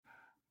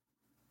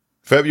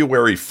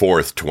February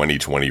 4th,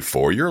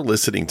 2024. You're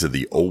listening to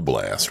the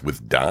Oblast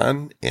with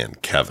Don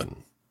and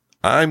Kevin.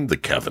 I'm the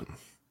Kevin.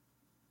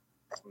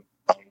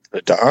 I'm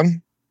the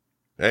Don.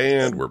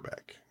 And we're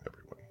back,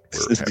 everyone.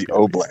 This is the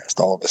Oblast.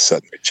 All of a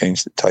sudden, we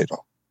changed the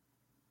title.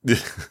 Yeah.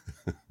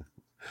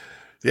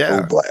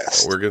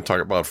 Oblast. We're going to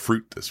talk about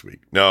fruit this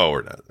week. No,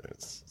 we're not.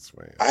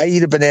 I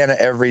eat a banana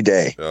every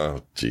day. Oh,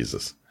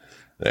 Jesus.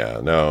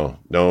 Yeah,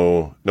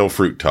 no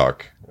fruit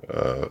talk.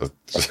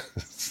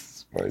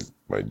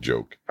 My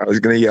joke. I was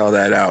going to yell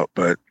that out,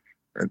 but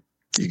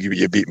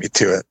you beat me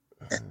to it.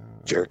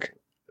 Jerk.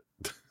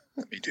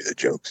 Let me do the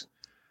jokes.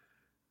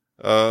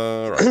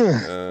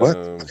 Right. What?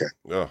 Okay.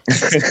 Oh.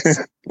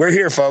 We're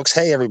here, folks.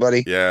 Hey,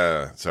 everybody.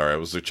 Yeah. Sorry, I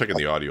was checking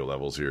the audio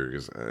levels here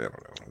because I don't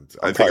know.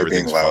 I think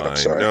everything's loud, fine. I'm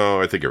sorry.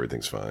 No, I think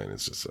everything's fine.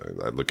 It's just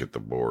I look at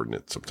the board and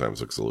it sometimes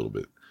looks a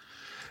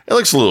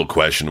little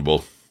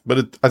questionable,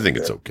 but I think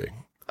it's okay.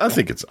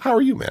 How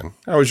are you, man?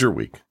 How was your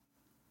week?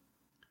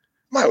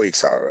 My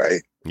week's all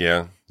right.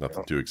 Yeah,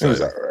 nothing too exciting. It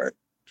was all right.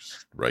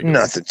 Just regular.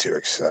 Nothing too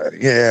exciting.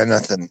 Yeah,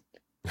 nothing.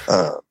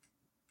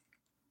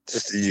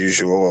 Just the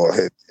usual.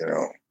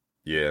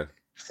 Yeah.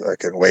 I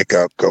can wake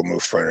up, go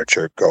move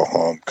furniture, go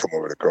home, come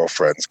over to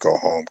girlfriends, go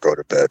home, go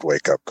to bed,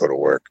 wake up, go to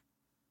work.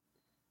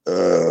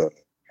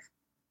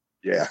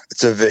 Yeah,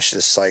 it's a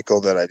vicious cycle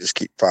that I just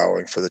keep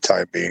following for the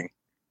time being.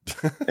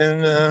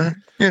 And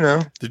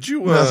did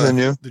you nothing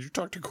new. Did you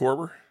talk to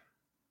Corber?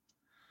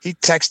 He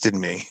texted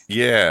me.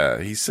 Yeah,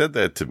 he said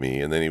that to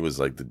me, and then he was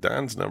like, "Did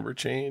Don's number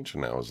change?"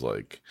 And I was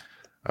like,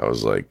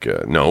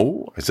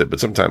 "No." I said, "But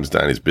sometimes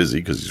Don is busy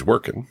because he's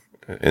working."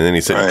 And then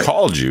he said, "He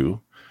called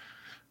you,"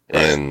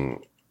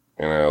 and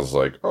I was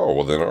like, "Oh,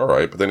 well then, all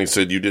right." But then he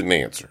said you didn't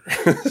answer.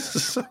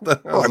 So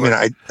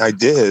I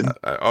did.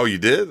 Oh, you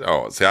did?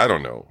 Oh, see, I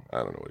don't know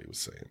what he was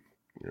saying.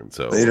 And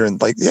so later in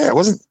it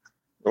wasn't.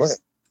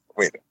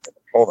 Wait,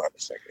 hold on a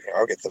second here.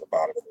 I'll get to the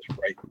bottom of this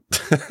right.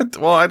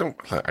 Well,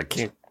 I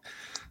can't.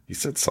 He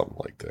said something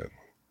like that.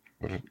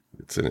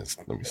 It's in it.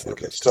 Let me see.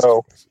 Okay,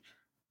 so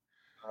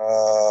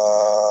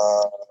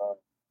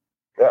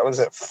that was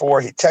at 4.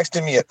 He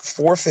texted me at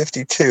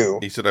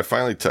 4:52. He said I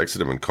finally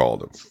texted him and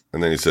called him,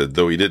 and then he said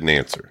though he didn't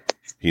answer,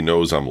 he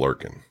knows I'm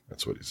lurking.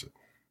 That's what he said,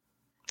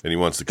 and he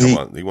wants to come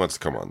on. He wants to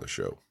come on the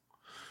show.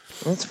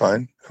 That's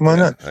fine. Come on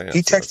in.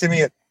 He texted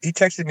me at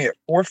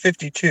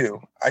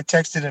 4:52. I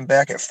texted him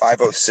back at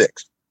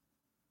 5:06.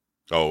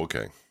 Oh,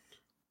 okay.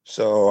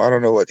 So I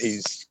don't know what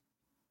he's.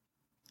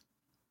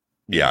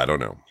 Yeah, I don't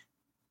know.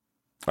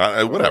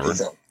 Whatever.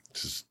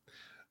 Just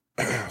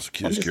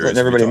curious. Letting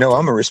everybody know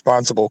I'm a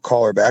responsible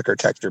caller backer,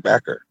 texter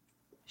backer.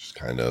 Just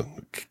kind of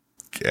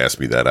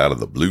asked me that out of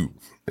the blue,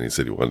 and he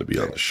said he wanted to be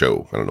on the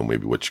show. I don't know,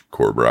 maybe which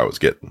Corber I was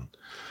getting.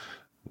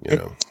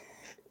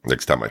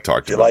 Next time I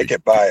talk to him,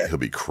 he'll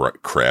be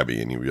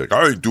crabby, and he'll be like,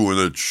 "I ain't doing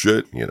that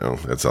shit."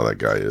 That's how that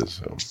guy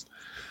is. So,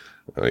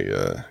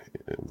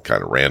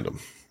 kind of random.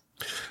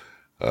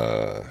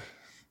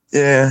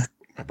 Yeah.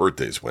 My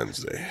birthday's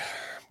Wednesday.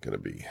 Going to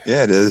be.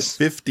 Yeah, it is.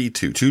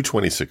 52, 2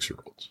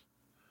 26-year-olds.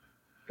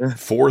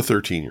 4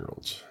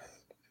 13-year-olds.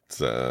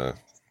 It's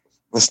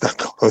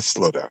Let's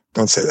slow down.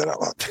 Don't say that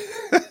out loud.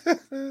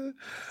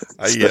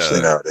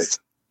 Especially nowadays.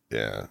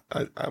 Yeah.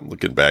 I'm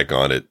looking back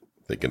on it,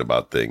 thinking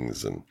about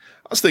things, and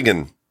I was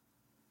thinking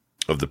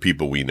of the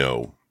people we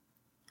know.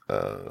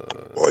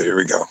 Well, here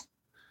we go.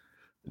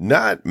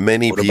 Not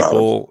many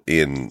people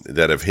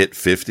that have hit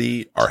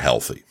 50 are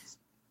healthy.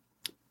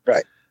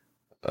 Right.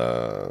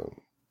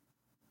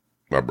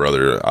 My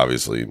brother,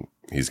 obviously,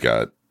 he needs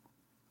a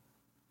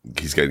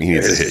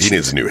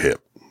new hip,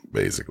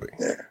 basically.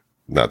 Yeah.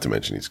 Not to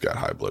mention he's got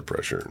high blood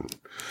pressure and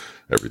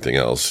everything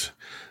else.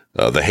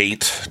 The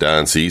hate,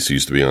 Don Cease,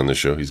 used to be on the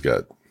show. He's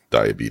got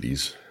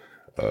diabetes.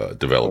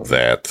 Developed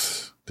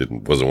that.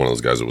 Wasn't one of those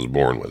guys that was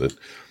born with it.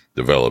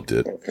 Developed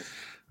it.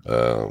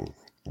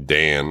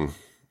 Dan,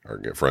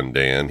 our friend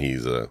Dan,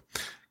 he's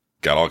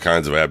got all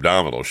kinds of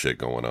abdominal shit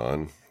going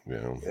on.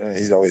 Yeah,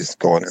 he's always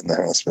going in the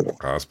hospital.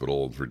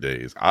 Hospital for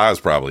days. Oz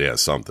probably has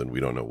something.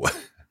 We don't know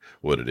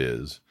what it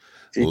is.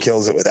 He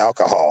kills it with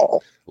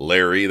alcohol.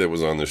 Larry, that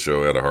was on the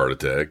show, had a heart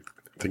attack.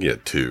 I think he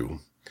had 2.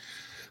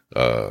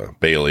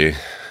 Bailey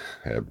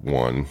had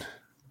 1.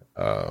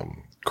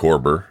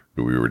 Corber,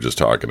 who we were just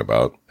talking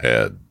about,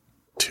 had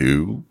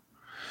 2.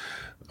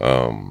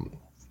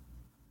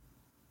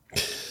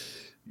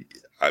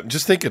 I'm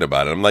just thinking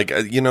about it. I'm like,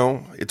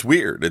 it's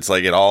weird. It's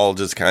like it all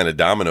just kind of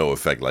domino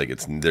effect. Like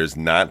there's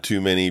not too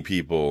many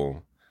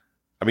people.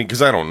 I mean,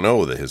 because I don't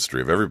know the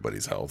history of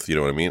everybody's health. You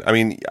know what I mean? I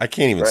mean, I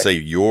can't even say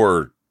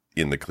you're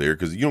in the clear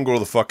because you don't go to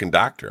the fucking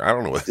doctor. I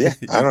don't know what. Yeah,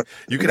 I don't.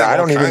 You can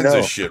have all kinds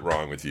of shit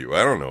wrong with you.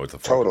 I don't know what the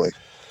fuck. Totally.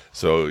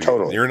 So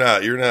you're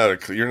not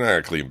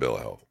a clean bill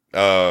of health.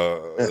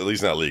 At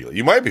least not legally.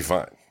 You might be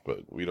fine, but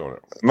we don't know.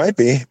 It might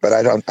be, but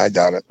I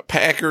doubt it.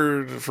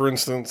 Packard, for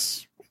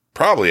instance,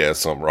 probably has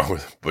something wrong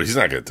with him, but he's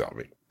not going to tell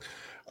me.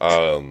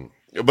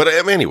 But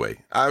anyway,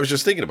 I was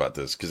just thinking about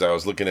this because I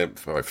was looking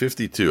at my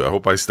 52. I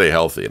hope I stay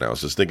healthy. And I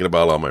was just thinking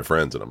about all my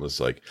friends, and I'm just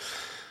like,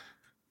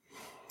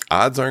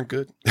 odds aren't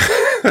good.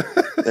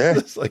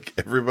 It's like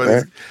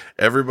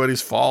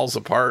everybody's falls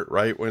apart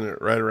right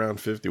around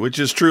 50, which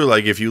is true.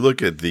 Like if you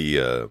look at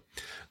the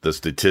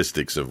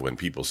statistics of when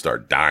people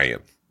start dying,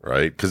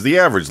 right? Because the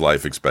average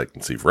life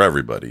expectancy for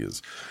everybody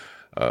is,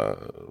 I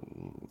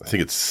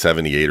think it's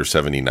 78 or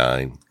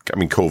 79. I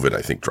mean, COVID,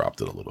 I think,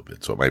 dropped it a little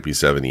bit, so it might be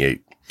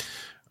 78.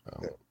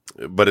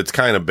 But it's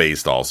kind of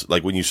based also,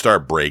 like when you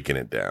start breaking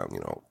it down, you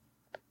know,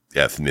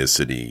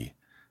 ethnicity,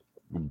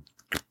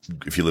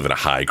 if you live in a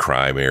high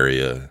crime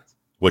area,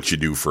 what you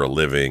do for a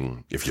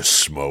living, if you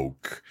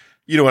smoke,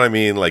 you know what I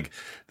mean? Like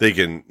they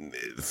can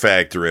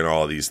factor in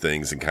all of these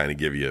things and kind of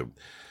give you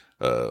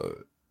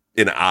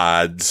an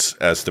odds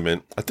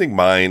estimate. I think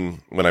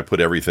mine, when I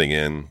put everything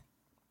in,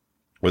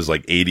 was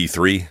like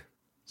 83.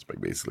 It's like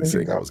basically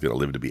saying I was going to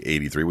live to be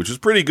 83, which is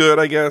pretty good,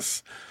 I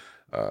guess.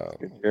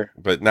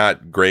 But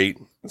not great.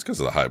 It's because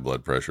of the high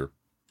blood pressure.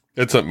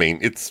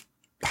 It's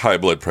high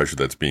blood pressure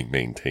that's being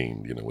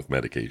maintained, you know, with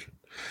medication.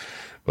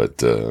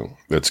 But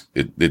it's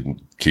going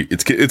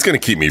to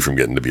keep me from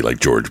getting to be like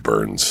George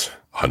Burns,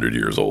 100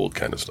 years old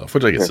kind of stuff,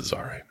 which I guess is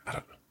all right. I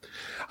don't know.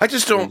 I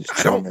just don't.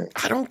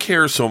 I don't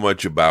care so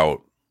much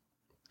about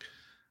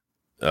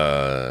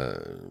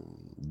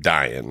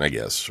dying, I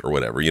guess, or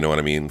whatever. You know what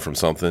I mean? From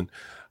something.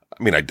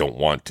 I mean, I don't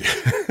want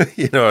to.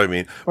 You know what I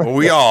mean? But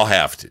we all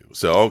have to.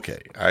 So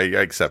okay, I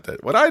accept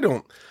that. What I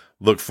don't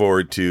look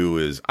forward to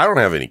is I don't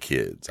have any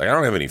kids. I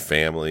don't have any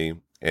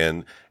family.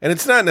 And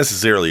it's not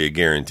necessarily a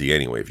guarantee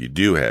anyway, if you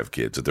do have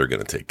kids, that they're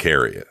going to take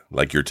care of you,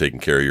 like you're taking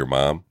care of your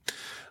mom.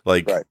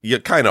 Like you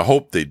kind of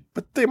hope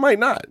but they might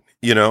not,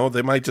 you know,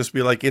 they might just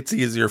be like, it's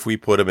easier if we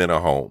put them in a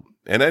home.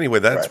 And anyway,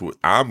 that's what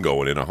I'm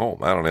going in a home.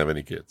 I don't have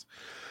any kids.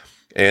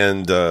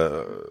 And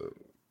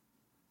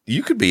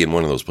you could be in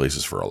one of those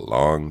places for a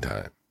long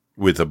time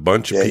with a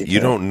bunch of people. You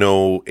don't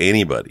know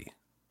anybody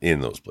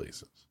in those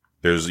places.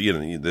 There's, you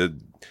know,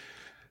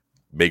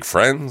 make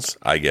friends,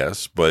 I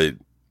guess, but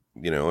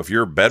you know, if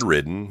you're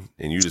bedridden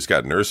and you just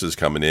got nurses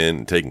coming in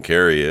and taking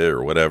care of you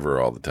or whatever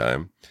all the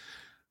time,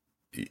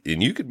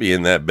 and you could be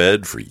in that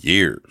bed for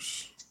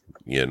years,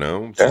 you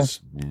know,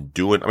 just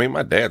doing. I mean,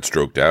 my dad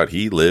stroked out.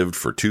 He lived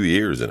for 2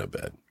 years in a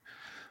bed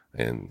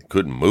and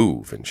couldn't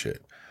move and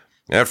shit.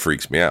 That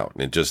freaks me out.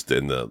 And it just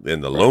in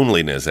the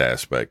loneliness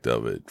aspect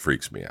of it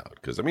freaks me out.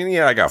 Because I mean,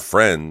 yeah, I got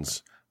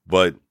friends,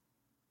 but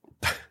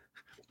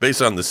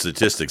based on the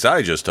statistics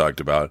I just talked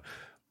about,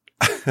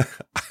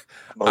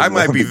 I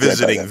might be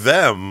visiting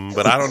them,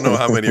 but I don't know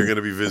how many are going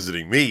to be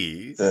visiting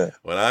me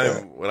when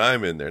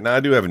I'm in there. Now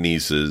I do have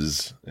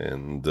nieces,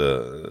 and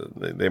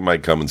they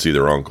might come and see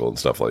their uncle and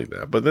stuff like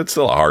that. But that's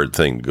still a hard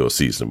thing to go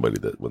see somebody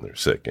that when they're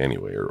sick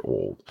anyway or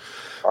old.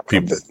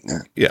 People,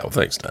 well,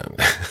 thanks, Don.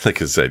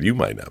 Like I said, you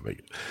might not make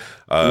it.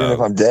 Even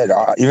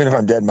if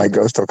I'm dead, my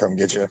ghost will come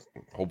get you.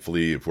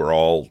 Hopefully, if we're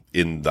all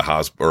in the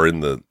hospital or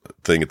in the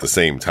thing at the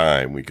same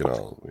time, we can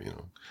all, you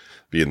know,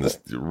 be in the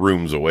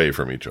rooms away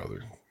from each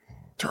other.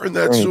 Turn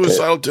that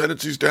suicidal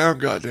tendencies down,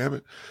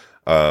 goddammit.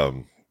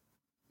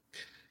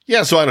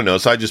 Yeah, so I don't know.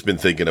 So I've just been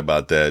thinking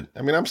about that.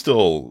 I mean, I'm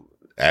still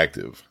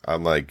active.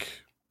 I'm like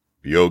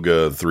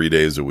yoga 3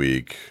 days a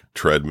week,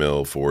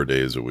 treadmill 4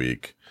 days a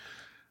week,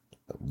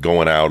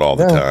 going out all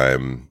the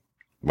time.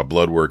 My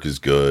blood work is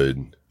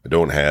good. I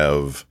don't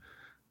have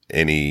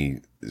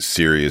any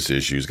serious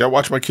issues. Got to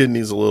watch my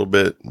kidneys a little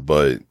bit,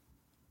 but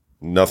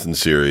nothing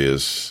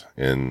serious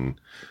and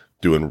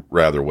doing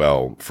rather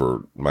well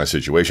for my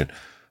situation.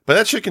 But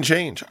that shit can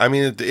change. I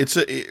mean, it's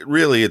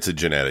a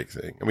genetic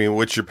thing. I mean,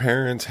 what your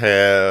parents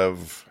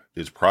have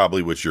is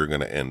probably what you're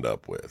going to end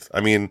up with. I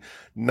mean,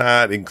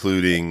 not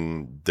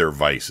including their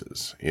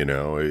vices. You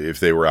know, if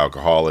they were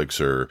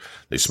alcoholics or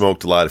they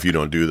smoked a lot, if you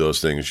don't do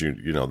those things,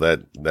 you know,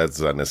 that's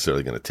not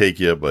necessarily going to take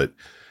you. But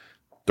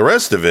the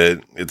rest of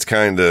it, it's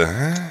kind of,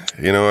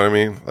 you know what I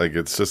mean? Like,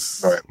 it's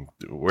just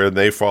where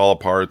they fall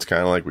apart. It's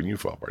kind of like when you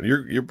fall apart.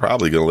 You're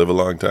probably going to live a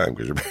long time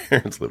because your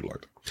parents live a long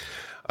time.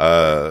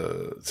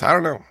 So I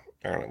don't know.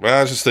 Well,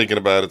 I was just thinking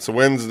about it. It's a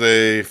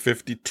Wednesday,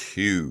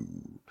 52.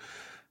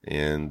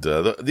 And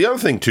the other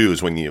thing too is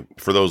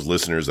for those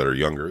listeners that are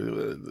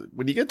younger,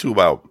 when you get to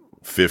about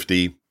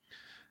 50,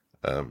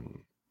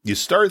 you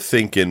start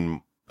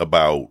thinking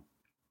about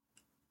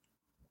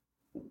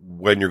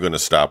when you're going to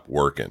stop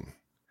working.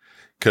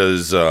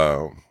 Because,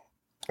 I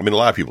mean, a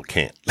lot of people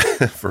can't,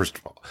 first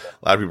of all.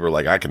 A lot of people are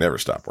like, I can never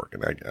stop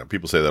working.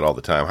 People say that all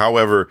the time.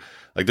 However,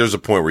 like there's a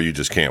point where you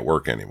just can't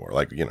work anymore.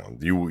 Like, you know,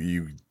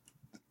 you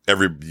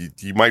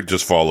might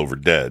just fall over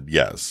dead.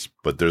 Yes.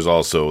 But there's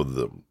also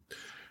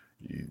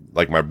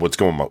what's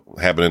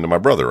happening to my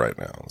brother right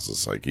now. It's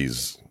just like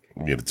it's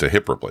a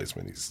hip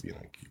replacement. He's, you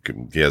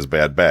know, he has a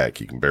bad back.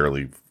 He can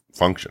barely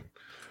function.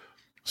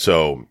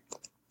 So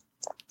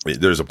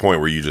there's a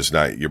point where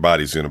your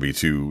body's going to be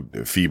too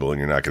feeble and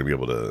you're not going to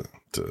be able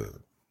to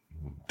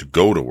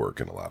go to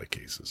work in a lot of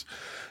cases.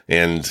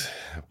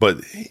 But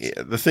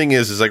the thing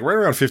is like right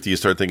around 50, you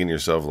start thinking to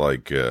yourself,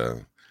 like,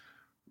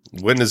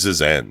 when does this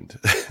end?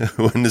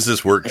 When does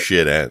this work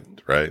shit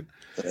end? Right.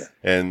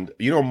 And,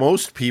 you know,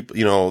 most people,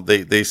 you know,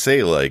 they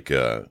say like,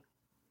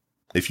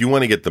 if you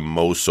want to get the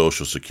most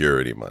Social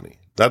Security money,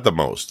 not the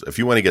most. If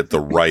you want to get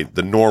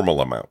the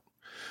normal amount,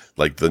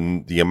 like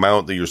the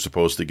amount that you're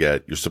supposed to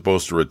get, you're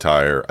supposed to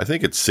retire. I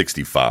think it's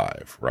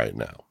 65 right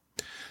now.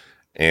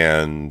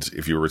 And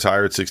if you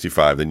retire at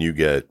 65, then you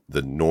get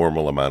the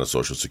normal amount of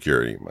Social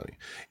Security money.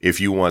 If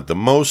you want the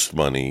most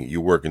money, you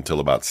work until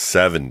about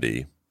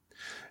 70,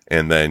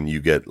 and then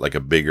you get like a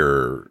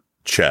bigger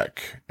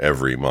check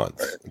every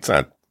month. It's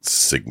not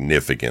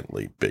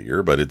significantly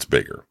bigger, but it's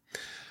bigger.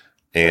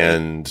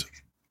 And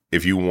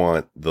if you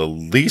want the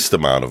least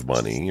amount of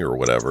money or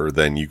whatever,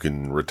 then you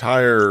can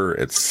retire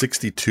at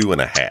 62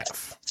 and a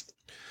half.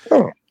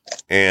 Oh.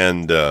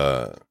 And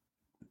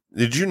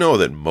did you know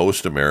that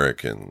most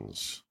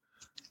Americans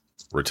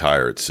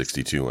retire at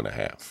 62 and a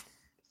half?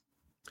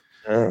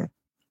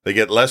 They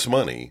get less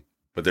money,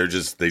 but they're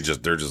just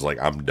like,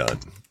 I'm done.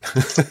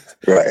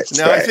 Right.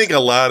 Now, I think a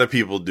lot of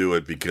people do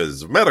it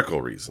because of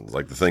medical reasons,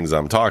 like the things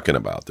I'm talking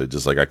about. They're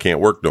just like, I can't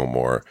work no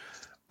more.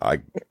 I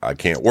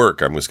can't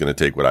work. I'm just going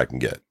to take what I can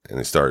get. And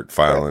they start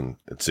filing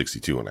at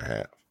 62 and a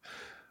half.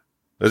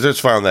 I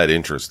just found that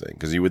interesting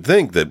because you would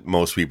think that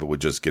most people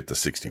would just get to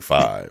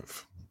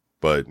 65,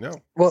 but no.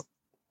 Well,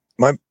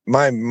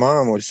 my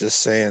mom was just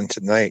saying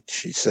tonight,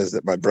 she says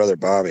that my brother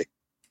Bobby,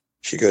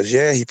 she goes,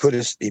 yeah, he put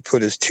his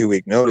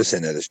 2-week notice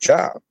in at his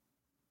job.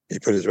 He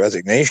put his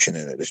resignation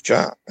in at his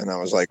job. And I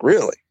was like,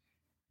 really?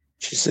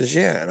 She says,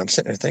 yeah. And I'm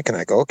sitting there thinking,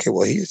 I go, okay,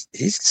 well, he's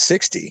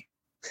 60.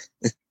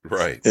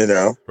 Right. You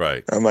know?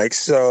 Right. I'm like,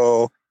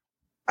 so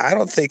I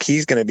don't think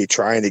he's going to be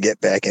trying to get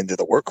back into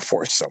the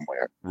workforce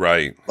somewhere.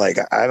 Right. Like,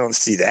 I don't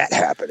see that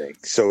happening.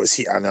 So is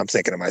he, and I'm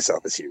thinking to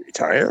myself, is he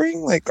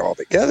retiring like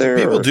altogether?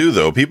 People do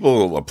though.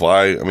 People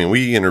apply. I mean,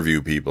 we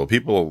interview people.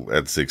 People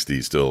at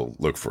 60 still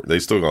they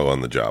still go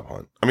on the job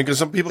hunt. I mean, because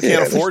some people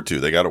can't afford to.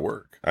 They got to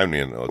work. I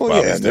mean,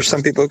 there's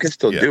some people who can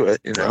still do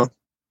it, you know?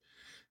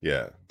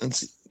 Yeah.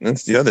 That's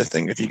the other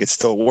thing. If you could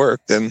still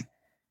work, then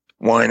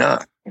why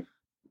not?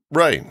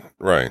 Right.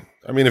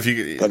 I mean, if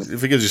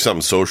it gives you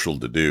something social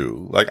to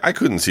do, like I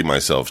couldn't see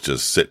myself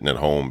just sitting at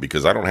home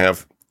because I don't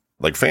have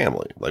like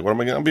family. Like, what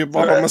am I going to be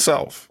all by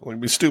myself?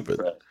 It'd be stupid.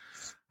 Right.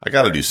 I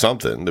got to do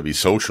something to be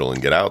social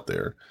and get out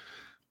there.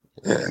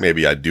 Yeah.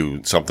 Maybe I'd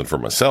do something for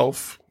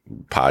myself,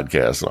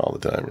 podcast and all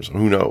the time or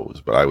something. Who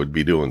knows? But I would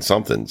be doing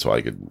something so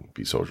I could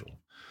be social.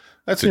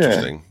 That's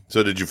interesting. Yeah.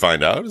 So did you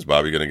find out? Is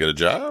Bobby going to get a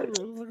job?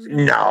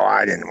 No,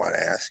 I didn't want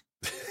to ask.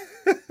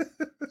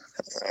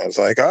 I was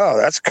like, oh,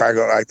 that's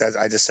cargo. Like that.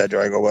 I just said to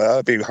her, I go, well,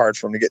 it'd be hard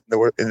for him to get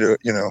into,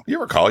 you know. You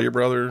ever call your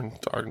brother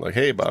and talk like,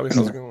 hey, Bobby,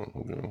 how's it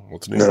going?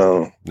 What's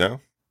new? No.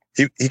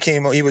 He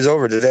came. He was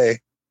over today.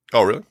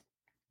 Oh, really?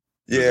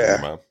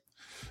 Yeah.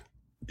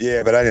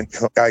 Yeah, but I didn't.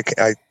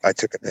 I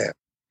took a nap.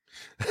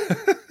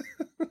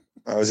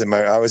 I was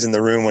in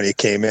the room when he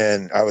came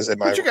in.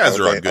 But you guys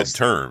are on good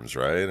terms,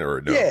 right?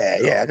 Or no?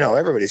 Yeah. No,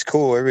 everybody's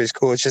cool.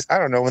 It's just I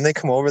don't know when they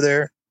come over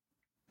there.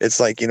 It's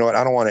like, you know what?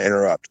 I don't want to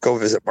interrupt. Go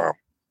visit mom.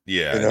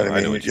 Yeah, you know what I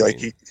mean? know what you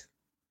mean.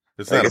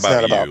 It's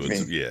not about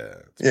you.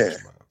 Yeah.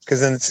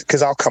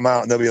 Because I'll come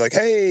out and they'll be like,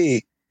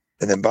 hey,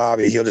 and then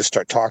Bobby, he'll just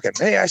start talking.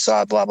 Hey, I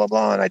saw blah blah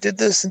blah, and I did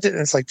this and did.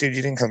 And it's like, dude,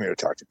 you didn't come here to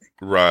talk to me,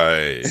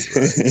 right?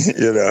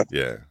 You know?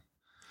 Yeah.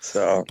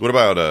 So, what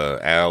about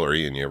Al or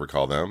Ian? You ever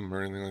call them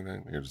or anything like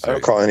that? I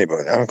don't call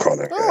anybody. I don't call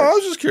them. Oh, I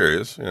was just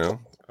curious. You know,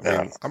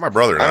 I mean, my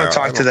brother and I don't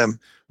talk to them.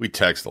 We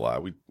text a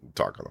lot. We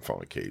talk on the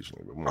phone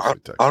occasionally, but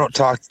mostly text. I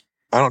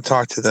don't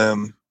talk to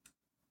them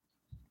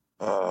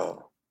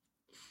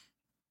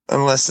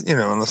unless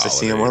I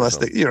see them,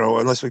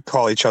 unless we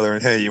call each other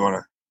and hey, you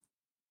want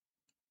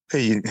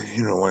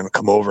to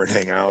come over and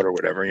hang out or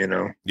whatever, you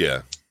know.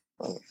 Yeah.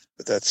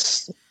 But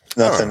that's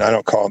nothing. I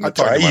don't call them. I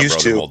talk to my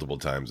brother multiple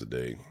times a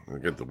day. I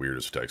get the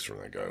weirdest text from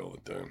that guy all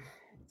the time.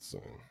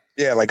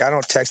 Yeah, like I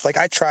don't text. Like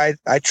I tried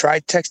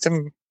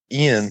texting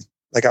Ian.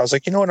 Like I was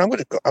like, you know what, I'm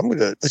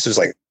gonna. This was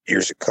like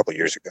a couple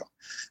years ago,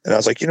 and I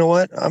was like, you know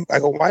what, I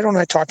go, why don't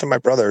I talk to my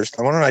brothers?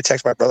 Why don't I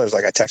text my brothers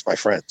like I text my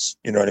friends?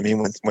 You know what I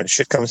mean? When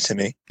shit comes to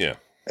me, yeah.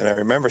 And I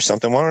remember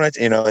something. Why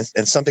don't I,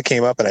 and something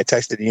came up, and I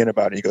texted Ian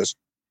about it. He goes,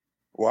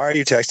 why are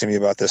you texting me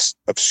about this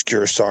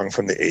obscure song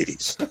from the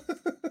 80s?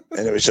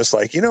 And it was just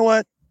like, you know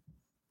what?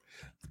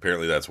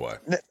 Apparently that's why.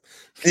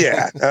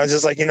 Yeah. I was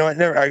just like, you know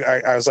what?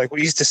 I was like,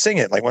 we used to sing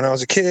it. Like when I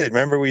was a kid,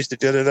 remember we used to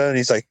do it. And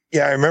he's like,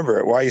 yeah, I remember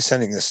it. Why are you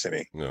sending this to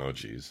me? Oh,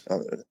 geez.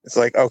 It's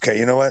like, okay,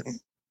 you know what?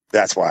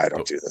 That's why I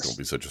don't do this. Don't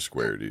be such a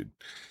square, dude.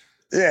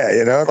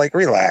 Yeah. Like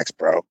relax,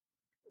 bro.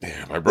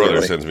 Yeah. My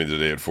brother sends me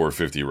today at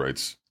 4:50,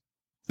 writes,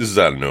 this is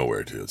out of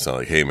nowhere, too. It's not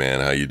like, hey,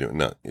 man, how you doing?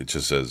 No, it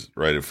just says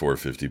right at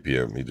 4:50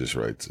 p.m. He just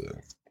writes,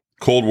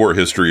 Cold War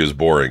history is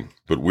boring,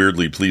 but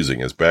weirdly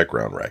pleasing as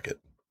background racket.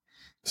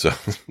 So,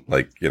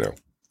 like,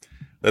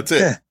 that's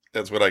it. Yeah.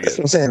 That's what I get. That's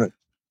what I'm saying.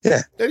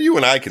 Yeah. And you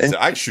and I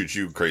I shoot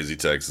you crazy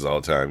texts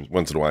all the time.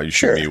 Once in a while, you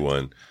shoot me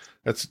one.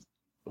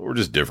 We're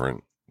just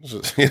different.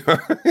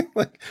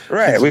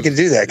 Right. We can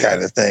do that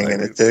kind of thing.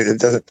 And it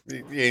doesn't.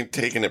 You ain't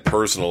taking it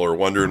personal or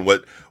wondering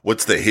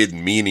what's the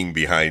hidden meaning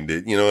behind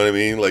it. You know what I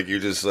mean? Like, you're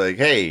just like,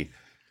 hey,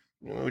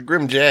 the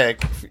Grim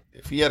Jack,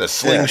 if he had a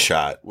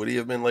slingshot, would he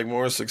have been like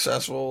more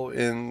successful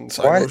in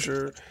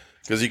Cynosure?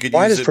 Because you could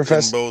use it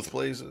in both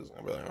places.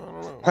 I'd be like, I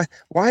don't know.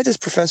 Why does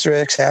Professor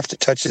X have to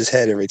touch his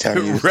head every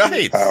time he uses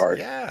his power?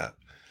 Yeah.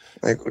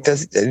 Like,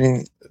 that's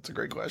a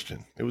great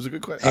question. It was a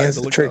good question. Hands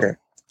the trigger.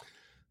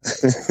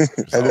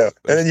 I know.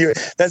 And then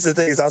that's the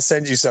thing is I'll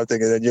send you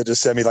something and then you'll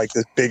just send me like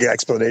this big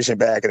explanation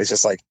back and it's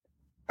just like,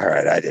 all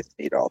right, I didn't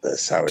need all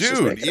this. I was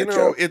just making a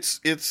joke. it's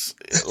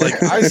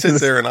like I sit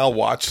there and I'll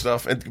watch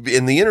stuff and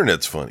the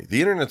internet's funny.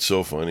 The internet's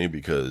so funny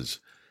because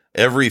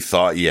every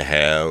thought you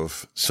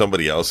have,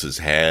 somebody else has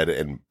had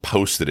and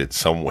posted it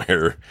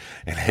somewhere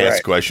and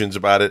asked questions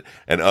about it,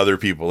 and other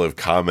people have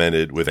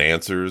commented with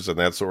answers and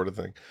that sort of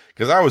thing.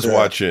 Because I was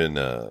watching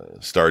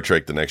Star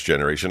Trek: The Next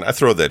Generation. I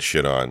throw that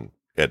shit on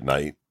at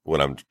night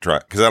when I'm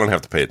trying, because I don't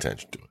have to pay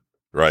attention to it,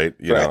 right?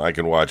 You know, I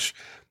can watch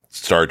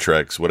Star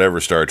Trek's, whatever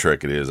Star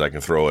Trek it is, I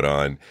can throw it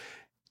on.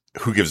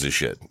 Who gives a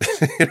shit?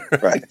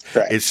 Right.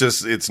 It's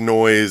just, it's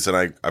noise, and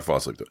I fall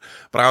asleep to it.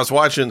 But I was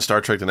watching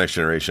Star Trek: The Next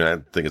Generation. I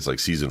think it's like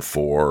season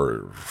 4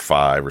 or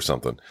 5 or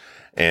something.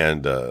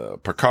 And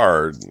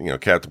Picard,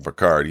 Captain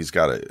Picard, he's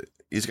got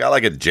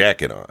like a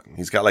jacket on.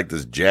 He's got like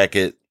this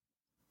jacket,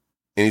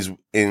 and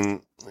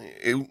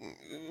it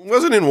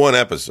wasn't in one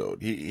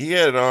episode. He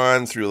had it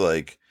on through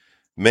like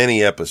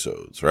many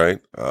episodes, right,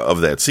 of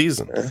that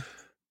season. Yeah.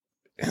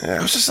 And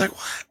I was just like,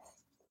 what?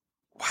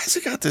 Why has he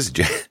got this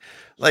jacket?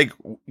 Like,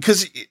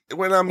 because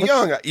when I'm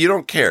young, you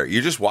don't care.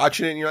 You're just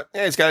watching it and you're like,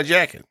 yeah, he's got a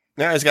jacket.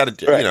 Now he's got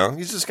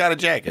he's just got a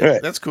jacket.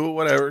 Right. That's cool,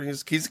 whatever.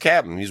 He's the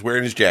captain. He's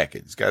wearing his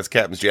jacket. He's got his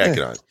captain's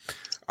jacket on.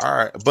 All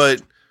right.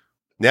 But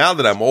now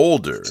that I'm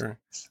older,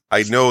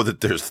 I know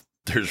that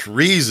there's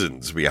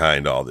reasons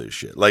behind all this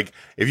shit. Like,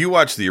 if you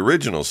watch the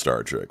original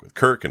Star Trek with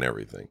Kirk and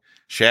everything,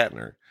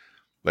 Shatner,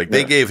 like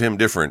they gave him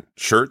different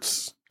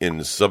shirts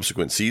in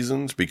subsequent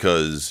seasons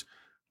because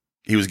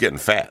he was getting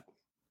fat.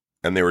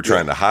 And they were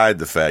trying to hide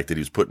the fact that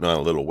he was putting on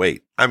a little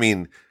weight. I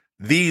mean,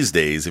 these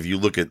days, if you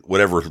look at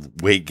whatever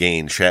weight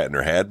gain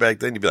Shatner had back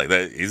then, you'd be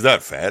like, he's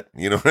not fat.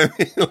 You know what I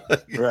mean?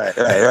 Like,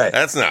 right.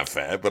 That's not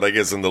fat. But I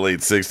guess in the late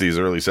 60s,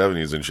 early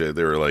 70s and shit,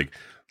 they were like,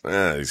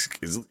 he's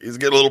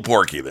getting a little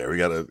porky there. We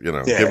got to,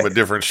 give him a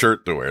different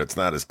shirt to wear. It's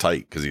not as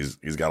tight because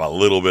he's got a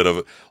little bit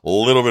of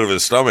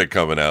his stomach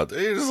coming out.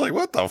 You're just like,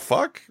 what the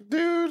fuck,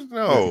 dude?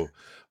 No.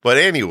 But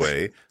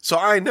anyway, so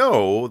I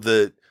know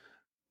that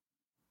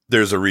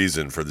there's a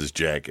reason for this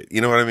jacket.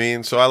 You know what I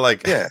mean? So I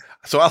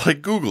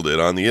Googled it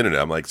on the internet.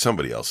 I'm like,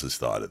 somebody else has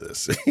thought of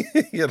this,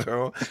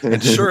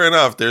 and sure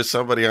enough, there's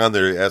somebody on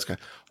there asking,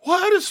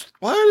 why does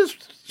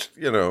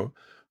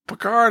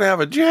Picard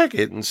have a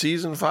jacket in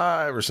season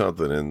 5 or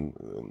something?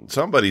 And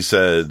somebody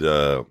said,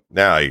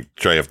 now I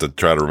have to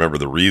try to remember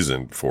the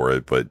reason for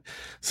it, but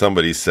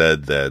somebody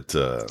said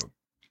that,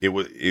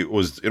 it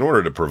was in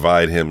order to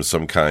provide him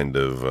some kind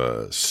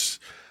of,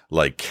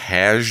 like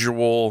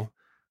casual,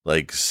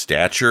 like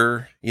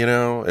stature,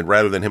 and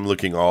rather than him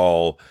looking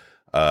all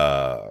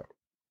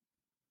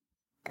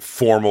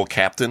formal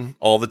captain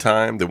all the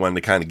time, they wanted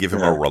to kind of give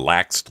him a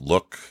relaxed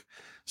look.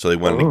 So they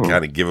wanted to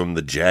kind of give him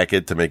the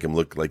jacket to make him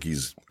look like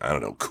he's, I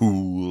don't know,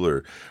 cool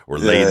or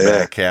laid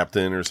back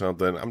captain or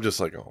something. I'm just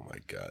like, oh my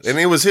God. And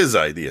it was his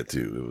idea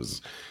too.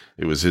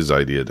 It was his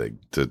idea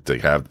to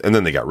have, and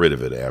then they got rid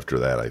of it after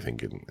that, I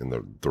think, and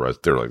the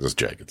rest, they're like, this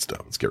jacket's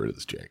dumb. Let's get rid of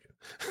this jacket.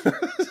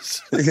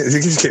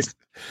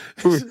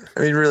 I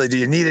mean, really, do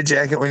you need a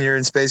jacket when you're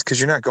in space? Because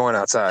you're not going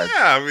outside.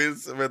 Yeah, I mean,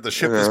 the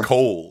ship is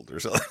cold or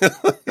something.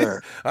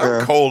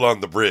 I'm cold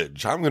on the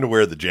bridge. I'm going to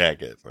wear the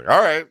jacket. Like, all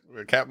right,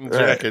 captain's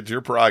jacket, your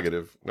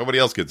prerogative. Nobody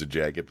else gets a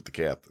jacket but the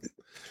captain.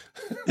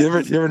 You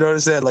ever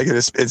notice that, like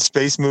in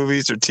space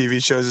movies or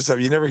TV shows or stuff?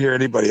 You never hear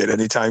anybody at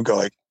any time go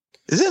like,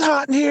 "Is it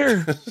hot in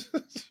here?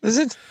 Is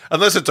it?"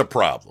 Unless it's a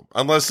problem.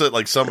 Unless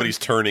like somebody's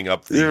turning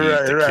up the heat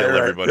to kill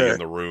everybody in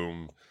the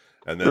room.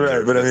 And then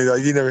but I mean,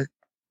 like,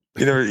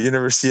 you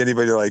never see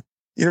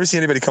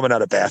anybody coming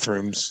out of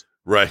bathrooms.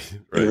 Right.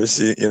 You never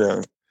see,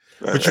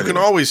 But you can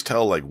always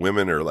tell, like,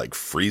 women are like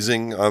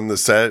freezing on the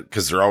set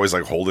because they're always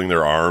like holding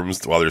their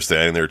arms while they're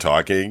standing there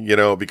talking,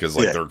 because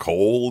like they're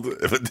cold.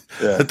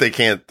 But they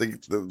can't.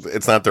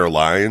 It's not their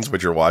lines,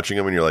 but you're watching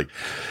them and you're like,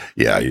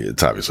 yeah,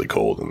 it's obviously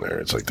cold in there.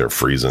 It's like they're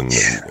freezing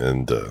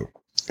and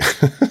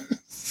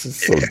it's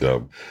so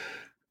dumb.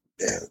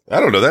 Yeah. I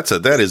don't know.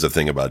 That is a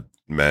thing about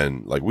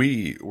men. Like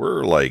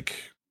we're like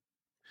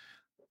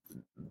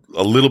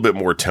a little bit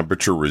more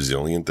temperature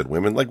resilient than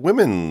women. Like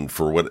women,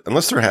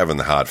 unless they're having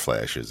the hot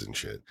flashes and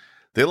shit,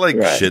 they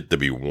like shit to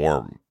be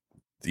warm.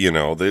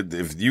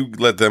 If you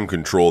let them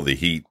control the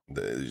heat,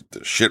 the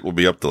shit will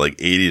be up to like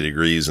 80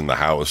 degrees in the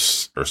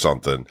house or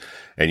something.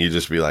 And you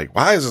just be like,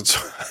 why is it so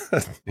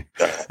hot?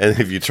 And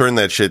if you turn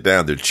that shit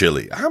down, they're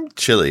chilly. I'm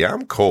chilly.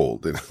 I'm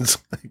cold. And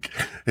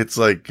it's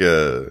like,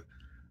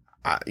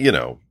 I don't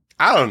know.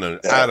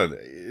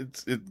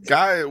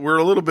 We're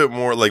a little bit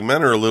more like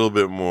men are a little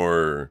bit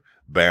more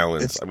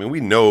balanced. I mean, we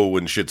know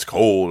when shit's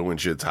cold and when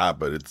shit's hot,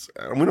 but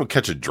we don't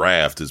catch a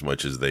draft as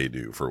much as they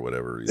do for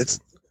whatever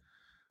reason.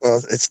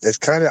 It's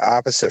kind of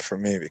opposite for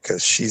me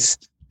because she's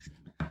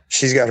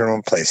got her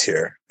own place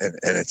here, and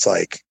it's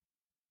like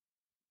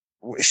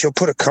she'll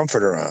put a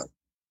comforter on,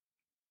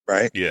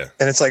 right? Yeah.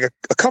 And it's like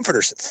a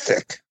comforter's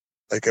thick.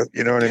 Like,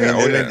 you know what I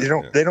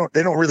mean?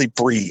 They don't really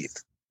breathe.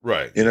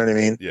 Right. You know what I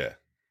mean? Yeah.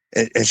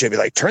 And she'll be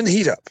like, turn the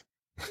heat up.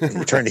 And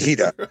you turn the heat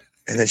up.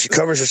 And then she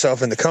covers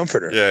herself in the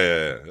comforter.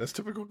 Yeah. That's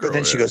typical girl. But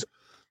then she goes,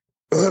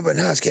 oh, but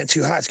now it's getting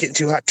too hot. It's getting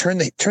too hot. Turn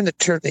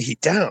the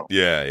heat down.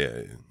 Yeah.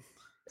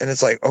 And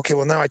it's like, okay,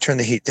 well, now I turn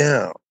the heat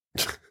down.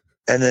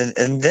 And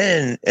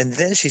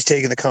then she's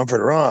taking the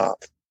comforter off.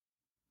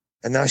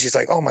 And now she's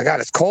like, oh my God,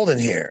 it's cold in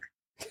here.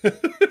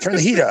 Turn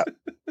the heat up.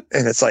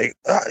 And it's like,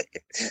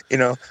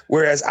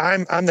 whereas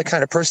I'm the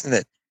kind of person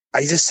that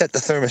I just set the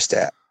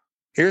thermostat.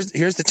 Here's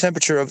the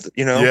temperature of,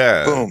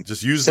 boom.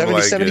 Just use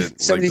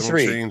 73. Don't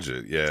change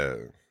it. Yeah.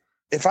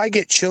 If I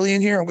get chilly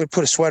in here, I'm going to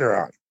put a sweater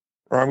on,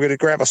 or I'm going to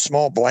grab a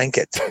small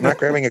blanket. I'm not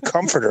grabbing a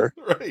comforter.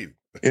 Right.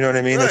 You know what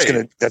I mean?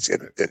 Right. That's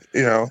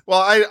gonna.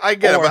 Well, I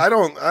get it, but I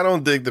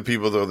don't dig the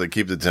people though that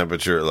keep the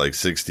temperature at like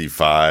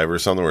 65 or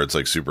something where it's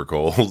like super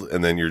cold,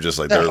 and then you're just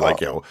like they're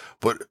like,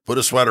 put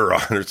a sweater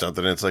on or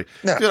something. And it's like,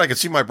 dude, I can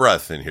see my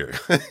breath in here.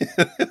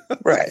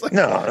 Right? Like,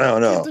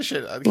 no. Keep the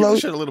shit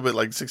a little bit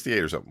like 68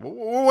 or something,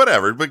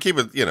 whatever. But keep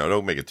it,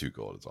 don't make it too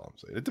cold. That's all I'm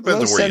saying. It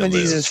depends on where you live.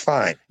 70s is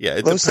fine.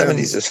 Yeah, low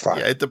 70s is fine.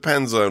 Yeah, it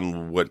depends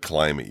on what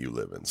climate you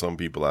live in. Some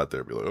people out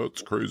there be like, oh,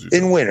 it's crazy.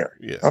 In winter,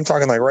 yeah, I'm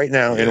talking like right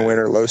now in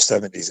winter, low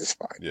 70s is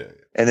fine. Yeah.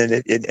 And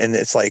then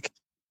it's like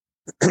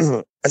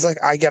it's like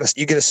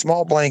you get a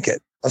small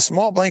blanket. A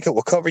small blanket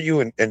will cover you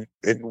and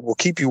will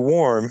keep you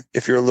warm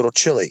if you're a little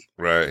chilly.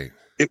 Right.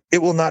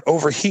 It will not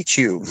overheat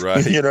you.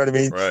 Right. You know what I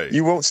mean? Right.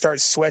 You won't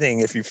start sweating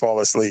if you fall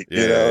asleep.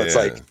 Yeah, It's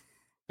like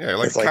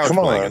like a couch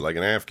blanket, like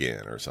an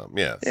Afghan or something.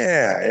 Yeah.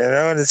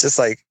 Yeah, and it's just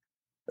like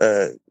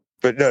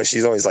but no,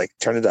 she's always like,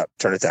 turn it up,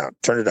 turn it down,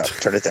 turn it up,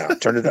 turn it down,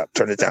 turn it up,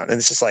 turn it down. And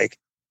it's just like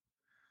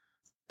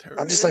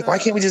I'm just like, why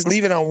can't we just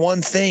leave it on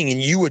one thing and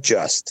you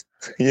adjust?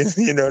 You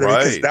know what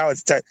I mean?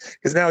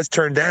 Because now it's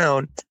turned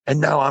down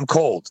and now I'm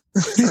cold.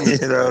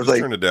 It's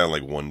like, turn it down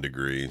like 1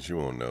 degree and she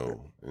won't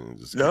know.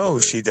 No,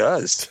 she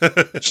does.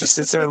 She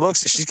sits there and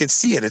looks. She can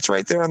see it. It's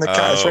right there on the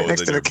couch. It's right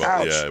next to the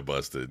couch. Yeah, I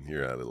busted.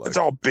 You're out of luck. It's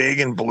all big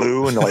and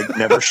blue and like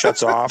never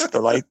shuts off.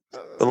 The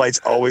light's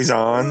always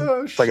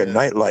on. It's like a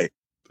night light,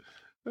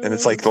 and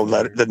it's like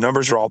the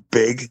numbers are all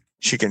big.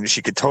 She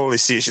could totally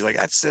see it. She's like,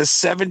 that says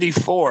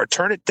 74.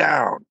 Turn it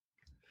down.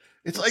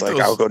 It's like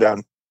I'll go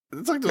down.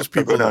 It's like those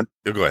people. Go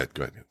ahead.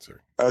 Sorry.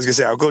 I was gonna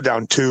say I'll go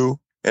down 2,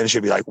 and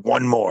she'll be like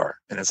 1 more,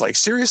 and it's like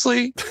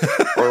seriously,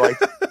 or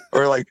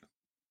like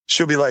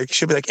she'll be like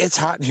it's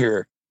hot in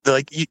here. They're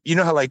like you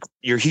know how like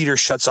your heater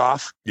shuts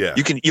off. Yeah.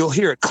 You'll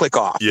hear it click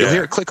off. Yeah. You'll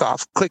hear it click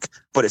off, click,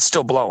 but it's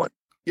still blowing.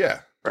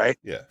 Yeah. Right.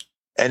 Yeah.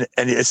 And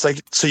it's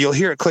like so you'll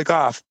hear it click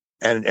off,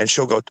 and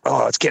she'll go,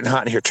 oh, it's getting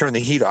hot in here. Turn the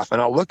heat off,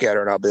 and I'll look at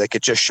her and I'll be like,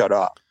 it just shut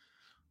off.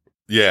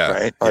 Yeah.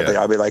 Right.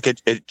 I'll be like,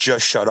 it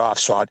just shut off,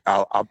 so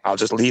I'll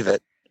just leave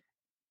it.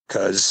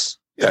 Because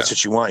that's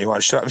what you want. You want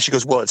to shut up. And she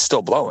goes, well, it's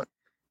still blowing.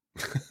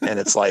 And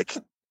it's like,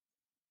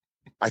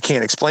 I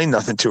can't explain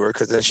nothing to her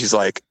because then she's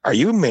like, are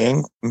you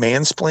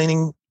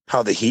mansplaining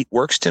how the heat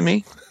works to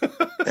me?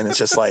 And it's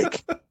just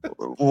like,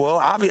 well,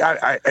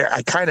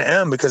 I kind of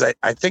am because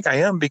I think I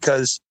am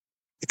because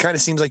it kind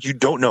of seems like you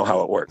don't know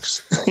how it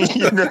works.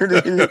 You know what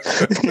I mean?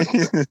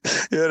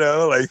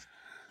 Like,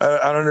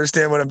 I don't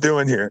understand what I'm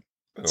doing here.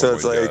 So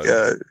it's like,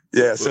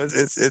 so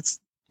it's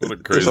what a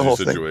crazy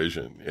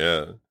situation.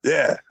 Thing.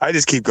 Yeah. I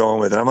just keep going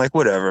with it. I'm like,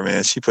 whatever,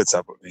 man. She puts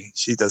up with me.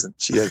 She has,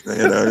 what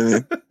I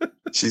mean?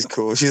 She's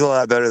cool. She's a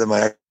lot better than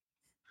my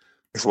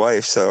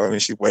ex-wife. So, I mean,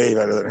 she's way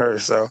better than her.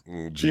 So,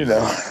 You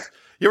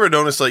ever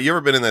notice, like, you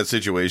ever been in that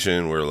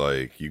situation where,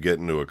 like, you get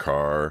into a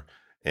car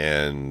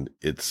and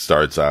it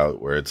starts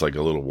out where it's like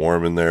a little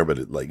warm in there, but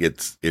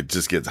it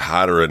just gets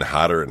hotter and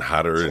hotter and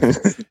hotter. And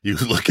you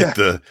look at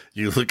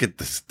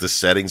the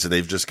settings and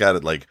they've just got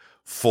it like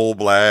full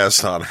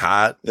blast on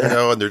hot,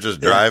 and they're just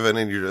driving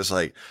and you're just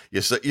like,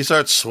 you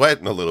start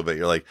sweating a little bit.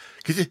 You're like,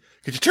 could you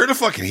turn the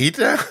fucking heat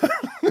down?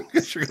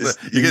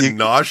 You get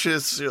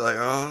nauseous. You're like,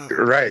 oh,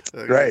 right.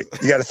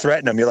 You got to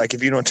threaten them. You're like,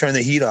 if you don't turn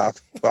the heat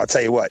off, well, I'll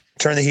tell you what,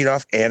 turn the heat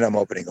off and I'm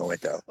opening a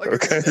window.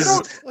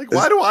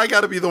 Why do I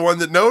got to be the one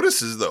that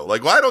notices though?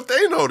 Like, why don't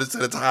they notice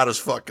that it's hot as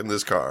fuck in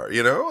this car?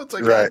 It's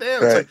like,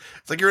 goddamn,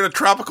 it's like you're in a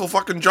tropical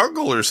fucking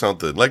jungle or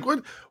something. Like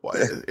what?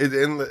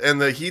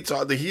 And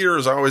the heater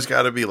has always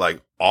got to be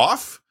like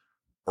off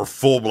or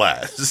full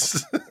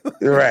blast.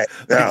 Right.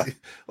 Yeah.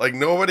 Like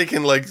nobody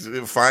can like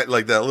find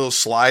like that little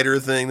slider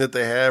thing that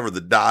they have or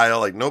the dial.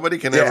 Like nobody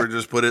can ever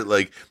just put it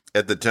like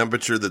at the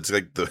temperature that's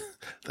like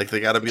they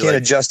got to be can't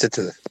adjust it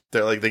to the.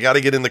 They're like they got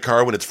to get in the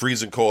car when it's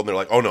freezing cold and they're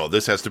like, oh no,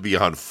 this has to be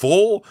on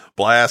full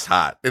blast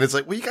hot. And it's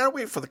like, well, you got to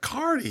wait for the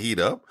car to heat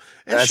up.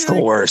 And that's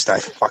the worst. I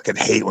fucking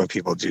hate when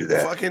people do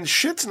that. Fucking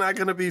shit's not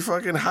going to be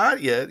fucking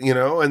hot yet,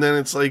 And then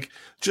it's like,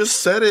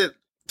 just set it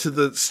to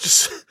the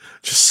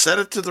just set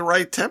it to the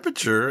right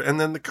temperature, and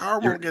then the car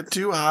won't get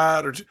too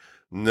hot or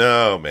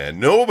no, man.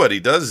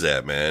 Nobody does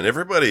that, man.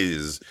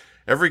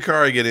 Every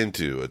car I get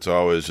into, it's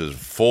always just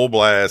full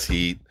blast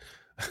heat.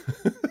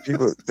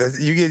 People,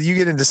 you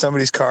get into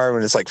somebody's car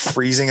when it's like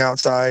freezing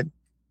outside,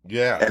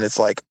 yeah, and it's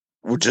like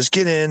we'll just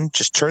get in,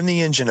 just turn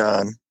the engine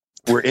on.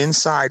 We're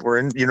inside. We're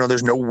in,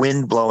 there's no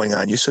wind blowing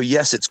on you. So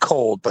yes, it's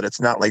cold, but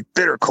it's not like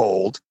bitter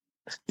cold.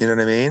 You know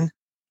what I mean?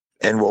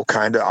 And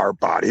our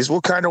bodies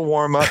will kind of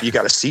warm up. You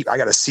got a seat. I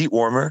got a seat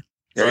warmer.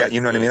 Right.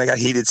 You know what I mean? I got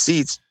heated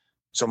seats.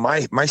 So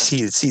my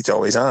heated seat's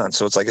always on.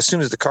 So it's like, as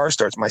soon as the car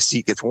starts, my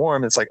seat gets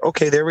warm. It's like,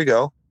 okay, there we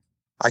go.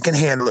 I can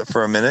handle it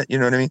for a minute. You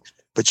know what I mean?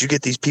 But you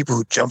get these people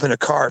who jump in a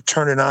car,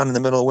 turn it on in the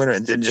middle of winter,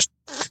 and then just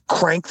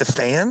crank the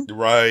fan.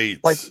 Right.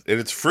 Like, and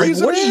it's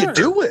freezing. What are you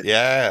doing?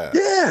 Yeah.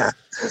 Yeah.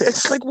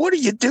 It's like, what are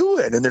you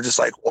doing? And they're just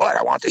like, what?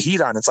 I want the heat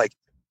on. It's like,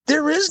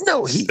 there is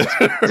no heat.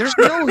 There's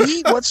no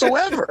heat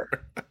whatsoever.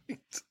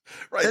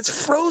 Right.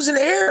 It's frozen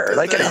air.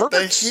 Like, it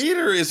hurts. The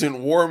heater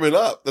isn't warming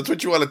up. That's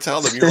what you want to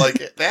tell them. You're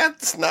like,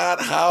 that's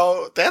not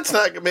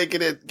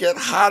making it get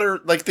hotter.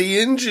 Like, the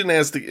engine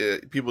has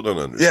to, people don't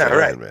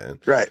understand, man.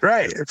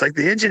 Right. It's like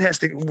the engine has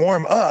to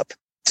warm up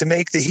to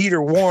make the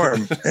heater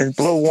warm and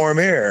blow warm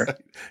air.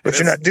 But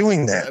you're not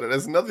doing that. It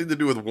has nothing to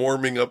do with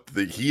warming up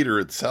the heater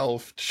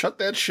itself. Shut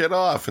that shit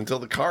off until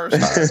the car's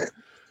hot.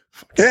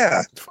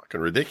 It's fucking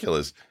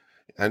ridiculous.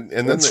 And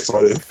then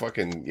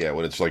fucking,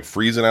 when it's like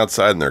freezing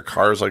outside and their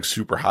car's like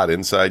super hot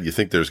inside, you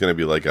think there's going to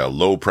be like a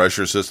low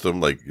pressure system,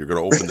 like you're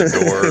going to open the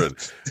door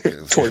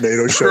and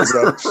tornado shows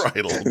up.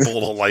 Right, a little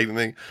bolt of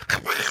lightning.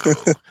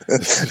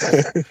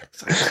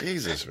 It's like,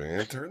 Jesus,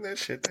 man, turn that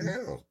shit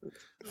down.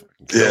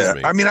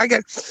 Me. I mean,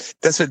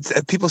 that's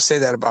what people say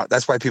that about.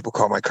 That's why people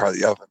call my car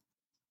the oven.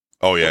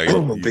 Oh yeah,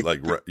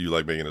 you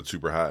like making it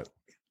super hot.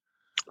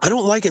 I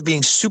don't like it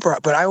being super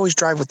hot, but I always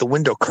drive with the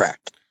window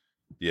cracked.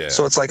 Yeah.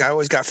 So it's like I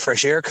always got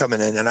fresh air coming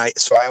in, and I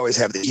always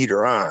have the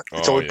heater on.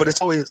 But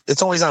it's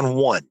always on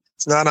one.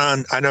 It's not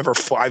on. I never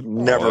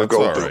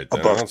go above. I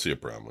don't see a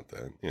problem with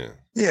that. Yeah.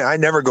 Yeah, I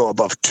never go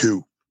above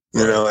 2.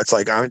 You know, it's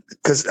like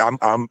because I'm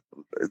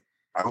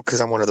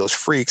one of those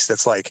freaks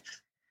that's like,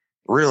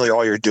 really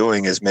all you're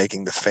doing is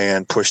making the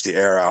fan push the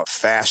air out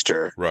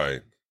faster.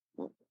 Right.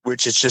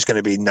 Which it's just going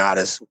to be not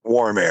as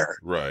warm air.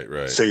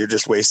 Right. So you're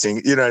just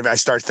wasting, I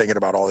start thinking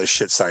about all this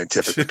shit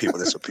scientific to people.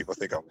 That's what people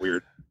think I'm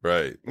weird.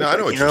 Right. No, I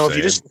know what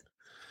you're saying.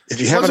 If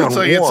you have it on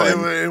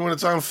one. When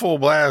it's on full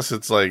blast,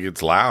 it's like,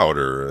 it's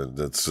louder.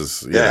 It's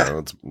just,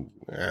 Yeah.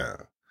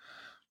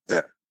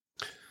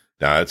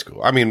 Nah, it's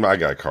cool. I mean, I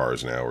got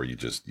cars now where you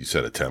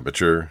set a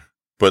temperature.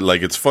 But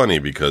like, it's funny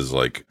because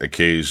like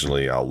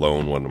occasionally I'll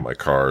loan one of my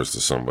cars to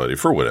somebody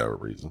for whatever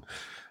reason.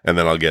 And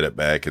then I'll get it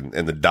back, and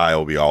the dial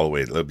will be all the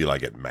way. It'll be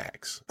like at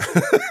max.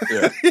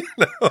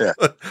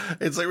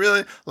 It's like,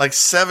 really, like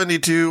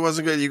 72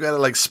 wasn't good. You got to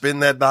like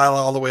spin that dial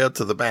all the way up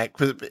to the back.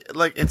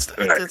 Like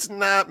it's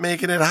not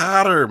making it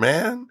hotter,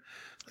 man.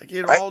 Like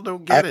you all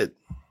don't get it.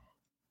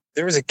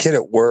 There was a kid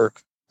at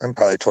work. I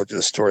probably told you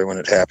the story when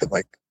it happened.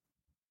 Like,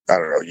 I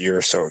don't know, a year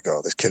or so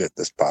ago. This kid at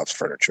this Bob's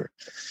Furniture,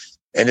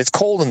 and it's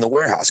cold in the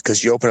warehouse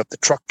because you open up the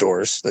truck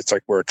doors. That's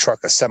like where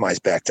a semi's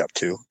backed up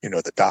to.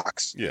 The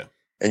docks. Yeah.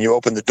 And you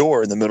open the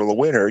door in the middle of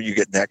winter, you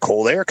get that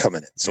cold air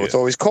coming in. So it's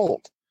always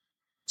cold.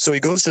 So he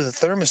goes to the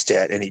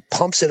thermostat and he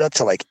pumps it up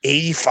to like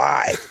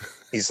 85.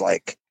 He's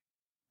like,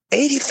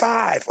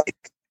 85. Like,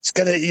 it's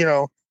going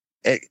to,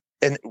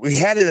 and we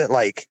had it at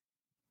like,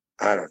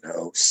 I don't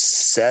know,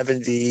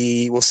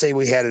 70. We'll say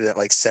we had it at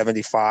like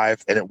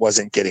 75 and it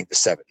wasn't getting to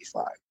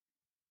 75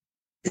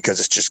 because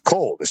it's just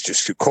cold. It's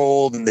just too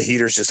cold and the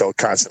heater's just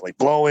constantly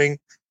blowing.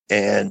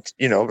 And,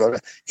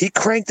 he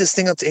cranked this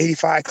thing up to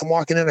 85. I come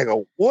walking in. I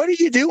go, what are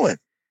you doing?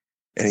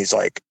 And he's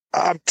like,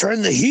 I'm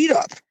turning the heat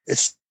up.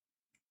 It's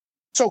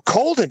so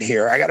cold in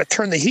here. I got to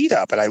turn the heat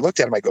up. And I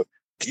looked at him. I go,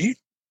 do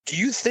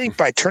you think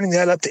by turning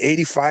that up to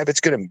 85, it's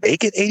going to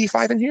make it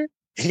 85 in here?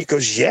 And he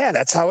goes, yeah,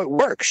 that's how it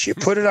works. You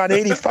put it on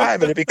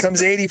 85 and it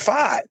becomes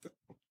 85.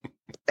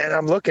 And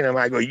I'm looking at him.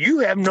 I go, you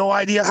have no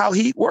idea how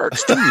heat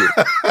works, do you?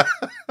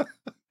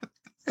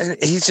 And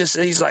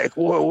he's like,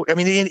 whoa. I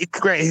mean,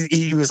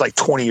 he was like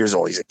 20 years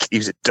old. He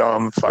was a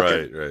dumb,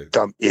 fucking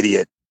dumb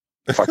idiot,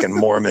 fucking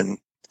Mormon,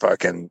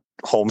 fucking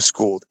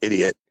homeschooled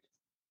idiot.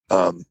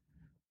 And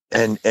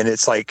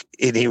it's like,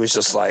 and he was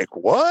just like,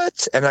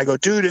 what? And I go,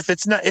 dude,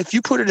 if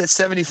you put it at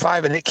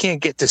 75 and it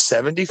can't get to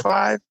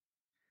 75,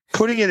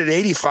 putting it at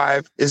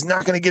 85 is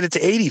not going to get it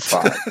to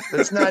 85.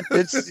 That's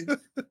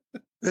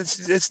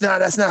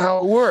not how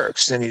it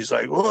works. And he's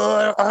like,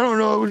 well, I don't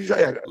know.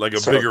 Like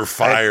bigger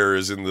fire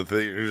is in the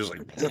thing. You're just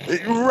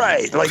like,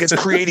 right. Like it's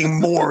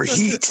creating more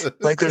heat.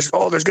 Like there's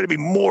going to be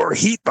more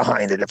heat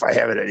behind it if I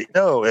have it.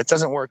 No, it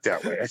doesn't work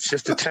that way. It's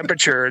just a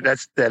temperature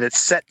that it's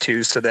set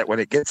to so that when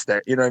it gets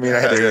there, you know what I mean? I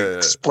had to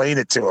explain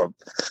it to him.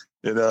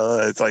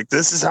 It's like,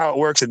 this is how it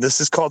works. And this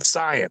is called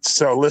science.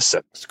 So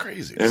listen. It's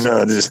crazy.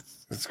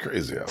 It's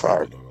crazy.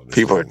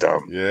 People are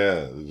dumb.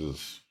 Yeah.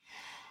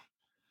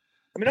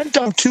 I mean, I'm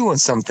dumb too on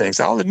some things.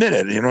 I'll admit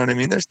it. You know what I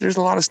mean? There's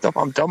a lot of stuff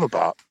I'm dumb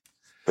about.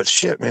 But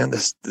shit, man,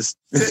 this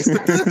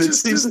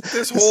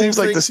seems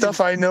like the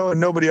stuff I know and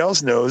nobody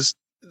else knows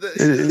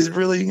It is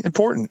really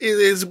important. It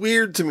is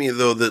weird to me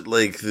though that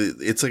like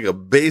it's like a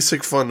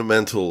basic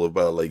fundamental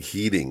about like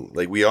heating.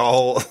 Like we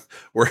all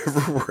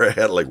wherever we're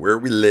at, like where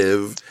we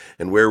live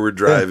and where we're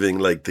driving,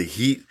 like the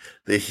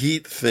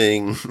heat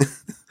thing.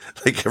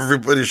 Like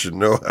everybody should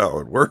know how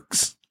it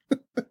works,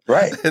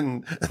 right?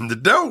 And they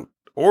don't,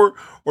 or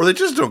they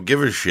just don't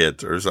give a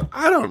shit, or so.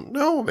 I don't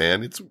know,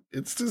 man.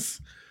 It's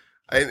just.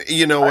 And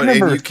you know what?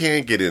 And you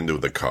can't get into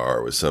the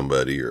car with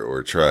somebody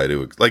or try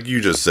to, like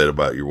you just said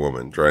about your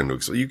woman trying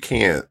to, you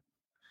can't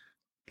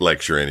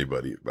lecture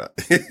anybody about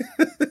it.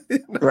 You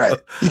know? Right.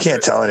 You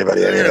can't tell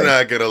anybody anything. They're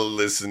not going to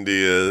listen to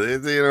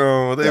you. You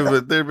know,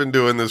 they've been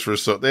doing this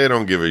they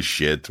don't give a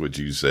shit what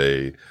you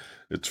say.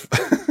 It's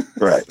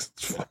right.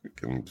 It's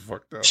fucking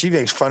fucked up. She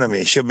makes fun of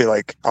me. She'll be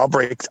like, I'll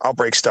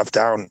break stuff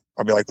down.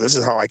 I'll be like, this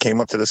is how I came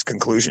up to this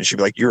conclusion. She'll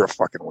be like, you're a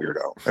fucking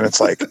weirdo. And it's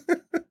like,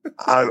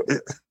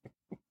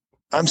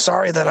 I'm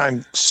sorry that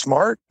I'm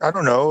smart. I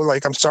don't know.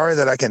 Like, I'm sorry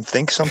that I can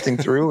think something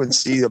through and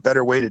see a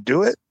better way to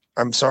do it.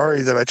 I'm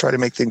sorry that I try to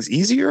make things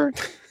easier.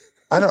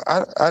 I don't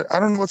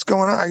know what's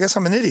going on. I guess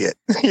I'm an idiot.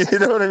 You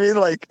know what I mean?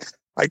 Like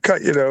I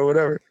cut,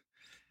 whatever.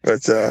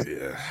 But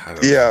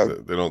yeah,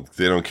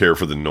 they don't care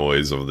for the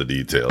noise of the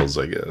details.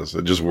 I guess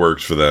it just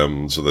works for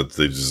them, so that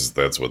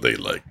that's what they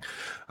like.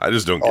 I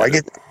just don't. I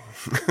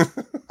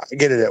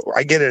get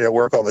it at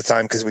work all the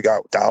time because we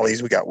got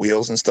dollies, we got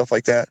wheels and stuff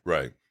like that.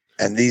 Right.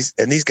 And these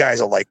guys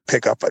will like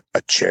pick up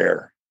a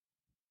chair,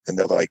 and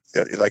they're like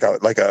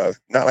a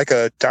not like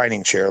a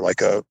dining chair, like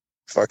a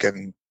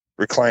fucking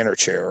recliner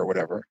chair or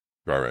whatever.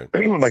 Right.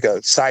 Even like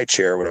a side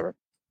chair or whatever,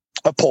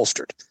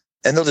 upholstered.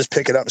 And they'll just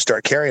pick it up and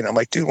start carrying it. I'm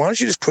like, dude, why don't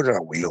you just put it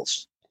on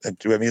wheels? And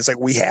I mean, it's like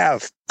we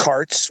have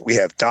carts, we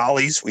have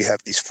dollies, we have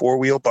these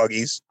 4-wheel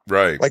buggies.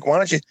 Right. Like, why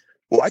don't you?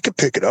 Well, I could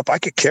pick it up, I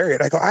could carry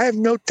it. I go, I have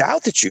no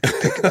doubt that you can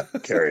pick it up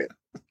and carry it.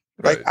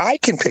 Right. Like, I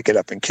can pick it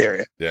up and carry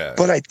it. Yeah.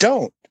 But I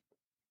don't.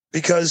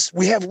 Because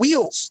we have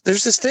wheels.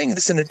 There's this thing.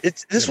 This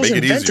was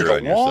invented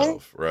on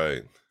yourself,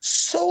 right?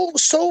 So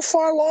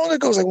far long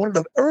ago. It's like one of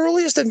the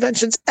earliest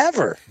inventions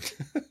ever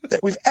that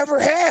we've ever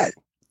had,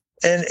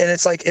 and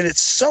it's like, and it's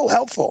so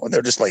helpful. And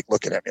they're just like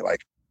looking at me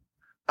like,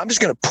 I'm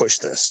just gonna push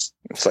this.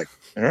 It's like,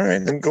 all right,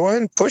 then go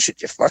ahead and push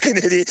it, you fucking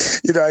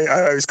idiot.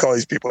 I always call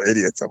these people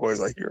idiots. I'm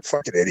always like, you're a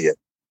fucking idiot.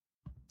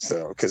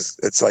 So, because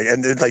it's like,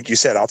 and then, like you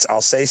said,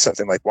 I'll say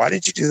something like, why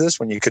did you do this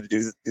when you could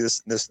do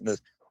this and this and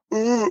this?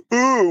 What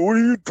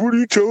are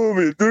you telling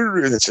me?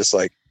 And it's just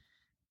like,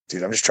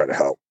 dude, I'm just trying to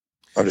help.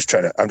 I'm just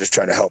trying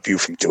to help you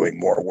from doing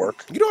more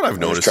work. You know what I've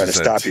noticed? Trying to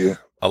stop you.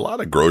 A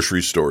lot of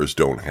grocery stores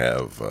don't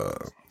have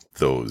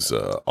those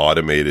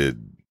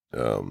automated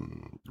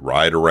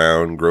ride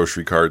around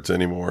grocery carts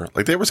anymore.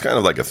 Like there was kind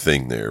of like a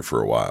thing there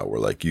for a while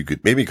where like you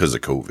could, maybe because of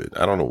COVID,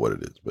 I don't know what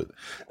it is, but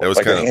that was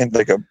like kind of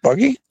like a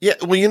buggy. Yeah,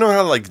 well, you know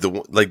how like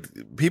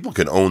people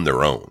can own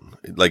their own,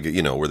 like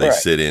where they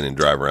sit in and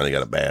drive around. They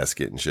got a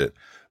basket and shit.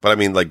 But I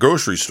mean, like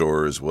grocery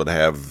stores would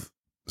have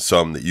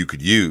some that you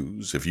could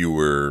use if you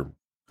were,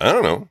 I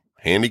don't know,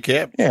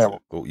 handicapped. Yeah,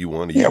 you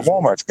want to use. Yeah,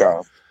 Walmart's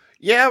got them.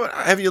 Yeah, but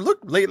have you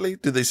looked lately?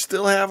 Do they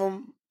still have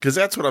them? Because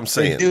that's what I'm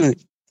saying. They do.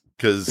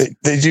 Because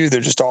they do.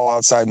 They're just all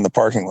outside in the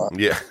parking lot.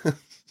 Yeah,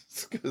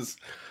 because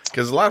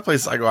a lot of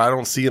places I go, I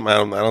don't see them. I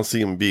don't see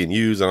them being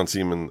used. I don't see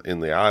them in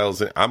the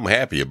aisles. I'm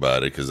happy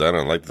about it because I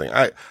don't like the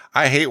thing.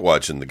 I hate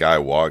watching the guy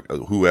walk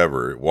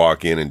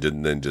in and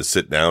then just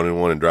sit down in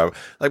one and drive.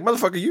 Like,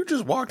 motherfucker, you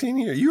just walked in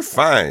here. You're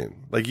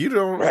fine. Like you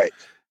don't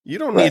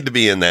need to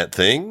be in that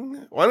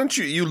thing. Why don't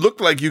you? You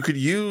look like you could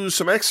use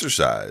some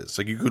exercise.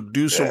 Like you could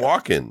do some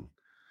walking.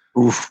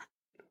 Oof.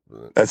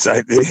 That's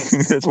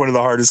one of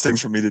the hardest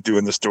things for me to do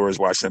in the store is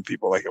watch them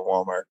people like at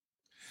Walmart,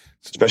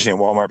 especially in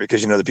Walmart,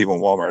 because the people in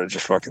Walmart are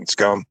just fucking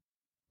scum.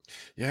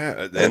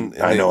 Yeah, and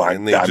I know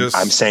I'm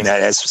saying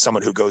that as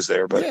someone who goes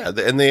there, but yeah,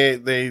 and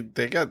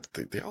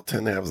they all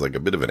tend to have like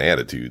a bit of an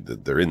attitude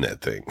that they're in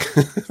that thing.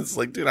 It's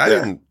like, dude, I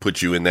didn't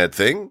put you in that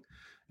thing.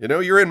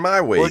 You're in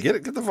my way.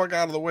 Get the fuck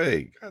out of the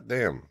way. God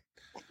damn.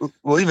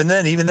 Well, even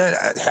then,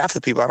 half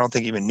the people I don't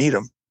think even need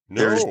them.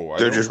 No,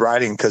 they're just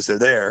riding because they're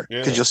there.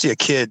 Because you'll see a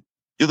kid.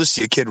 You'll just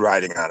see a kid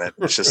riding on it.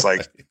 It's just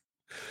like,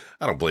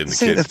 I don't blame the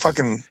kid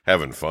fucking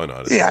having fun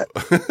on it. Yeah,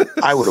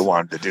 I would have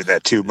wanted to do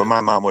that too, but my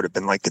mom would have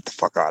been like, "Get the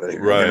fuck out of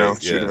here!"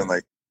 Right? She would have been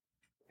like,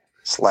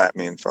 "Slap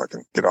me and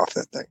fucking get off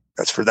that thing."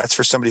 That's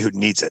for somebody who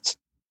needs it.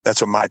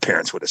 That's what my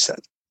parents would have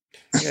said.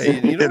 Yeah,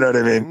 you know what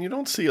I mean. You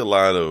don't see a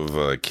lot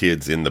of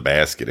kids in the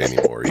basket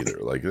anymore either.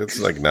 Like that's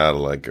like not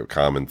like a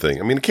common thing.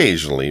 I mean,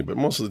 occasionally, but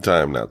most of the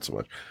time, not so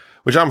much.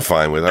 Which I'm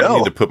fine with. I don't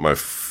need to put my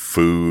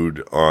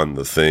food on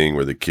the thing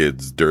where the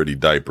kid's dirty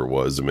diaper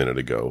was a minute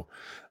ago.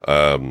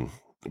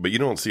 But you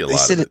don't see a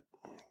lot of it.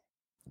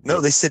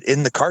 No, they sit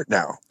in the cart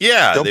now.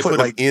 Yeah, they put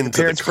them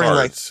into the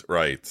carts.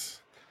 Right.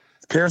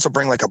 The parents will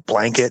bring like a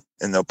blanket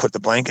and they'll put the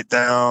blanket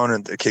down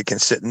and the kid can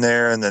sit in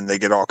there and then they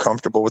get all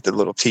comfortable with their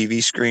little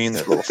TV screen,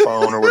 their little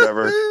phone or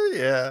whatever.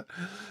 Yeah.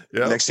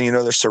 Yeah. Next thing you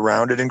know, they're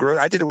surrounded and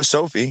I did it with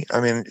Sophie. I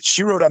mean,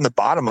 she rode on the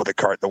bottom of the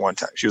cart the one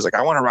time. She was like,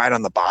 I want to ride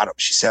on the bottom.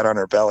 She sat on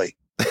her belly.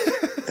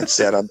 and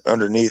sat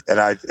underneath.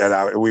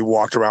 And we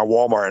walked around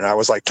Walmart, and I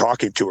was like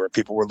talking to her.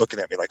 People were looking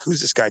at me like,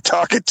 "Who's this guy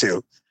talking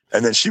to?"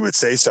 And then she would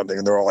say something,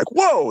 and they're all like,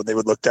 "Whoa!" And they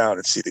would look down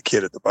and see the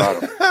kid at the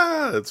bottom.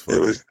 That's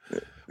funny.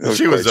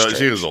 She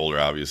was older,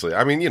 obviously.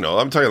 I mean,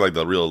 I'm talking like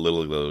the real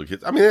little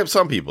kids. I mean,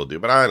 some people do,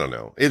 but I don't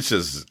know. It's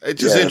just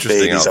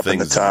interesting how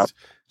things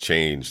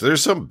change.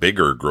 There's some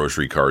bigger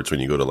grocery carts when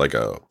you go to like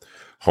a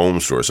home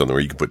store or something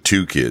where you can put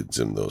 2 kids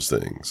in those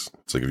things.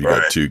 It's like if you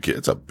got 2 kids,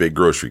 it's a big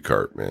grocery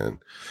cart, man.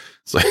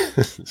 It's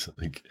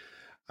like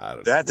I don't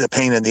know. That's a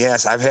pain in the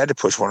ass. I've had to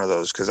push one of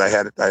those because I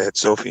had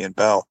Sophie and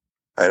Belle.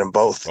 I had them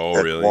both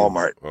at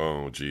Walmart.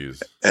 Oh,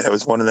 geez. And it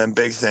was one of them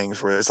big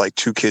things where it's like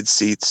 2 kids'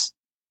 seats.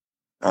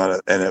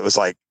 And it was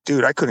like,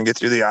 dude, I couldn't get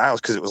through the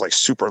aisles because it was like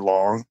super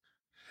long.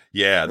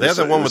 Yeah, they have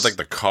the one with like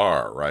the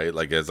car, right?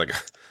 Like it's like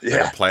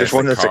a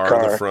plastic car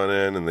on the front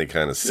end, and they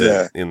kind of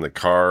sit in the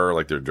car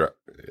like they're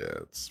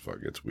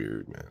it's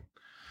weird, man.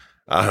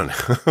 I don't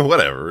know.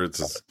 Whatever. It's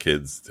just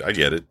kids. I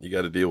get it. You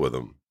got to deal with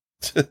them.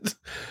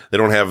 They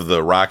don't have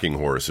the rocking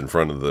horse in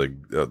front of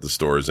the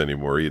stores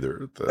anymore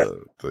either.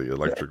 The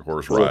electric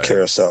horse ride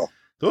carousel.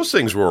 Those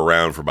things were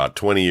around for about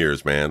 20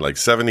 years, man. Like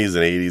 70s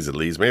and 80s at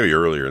least, maybe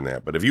earlier than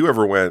that. But if you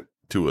ever went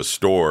to a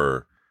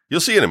store,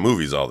 you'll see it in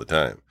movies all the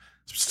time.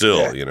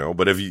 Still,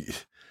 But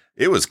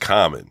it was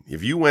common.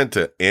 If you went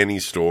to any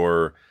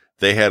store,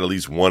 they had at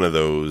least one of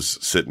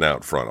those sitting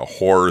out front, a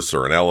horse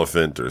or an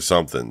elephant or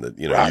something that,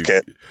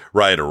 rocket.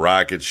 A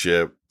rocket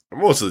ship.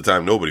 Most of the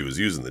time, nobody was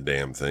using the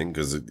damn thing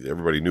because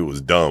everybody knew it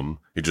was dumb.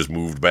 It just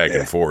moved back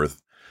and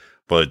forth.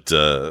 But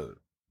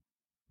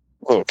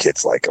little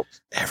kids like them.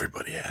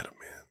 Everybody had them,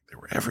 man. They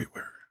were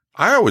everywhere.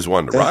 I always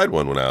wanted to ride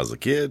one when I was a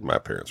kid. My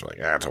parents were like,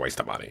 it's a waste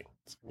of money.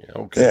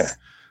 Okay. Yeah.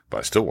 But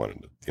I still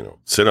wanted to,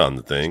 sit on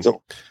the thing, just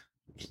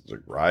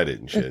like ride it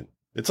and shit.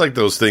 It's like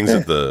those things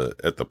at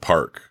the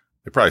park.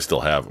 They probably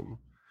still have them,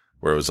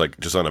 where it was like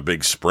just on a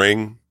big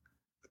spring.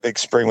 Big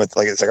spring with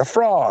it's like a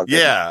frog.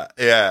 Yeah,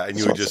 yeah, and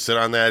you would just sit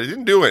on that. It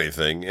didn't do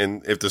anything,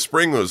 and if the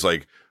spring was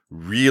like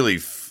really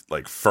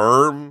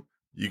firm,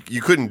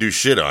 you couldn't do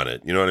shit on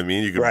it. You know what I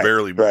mean? You could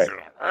barely move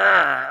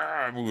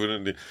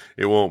it.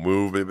 It won't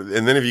move.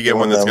 And then if you get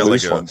one that's got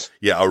like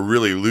a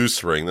really loose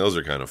spring, those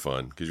are kind of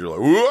fun because you're like,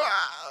 whoa!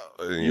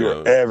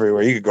 You're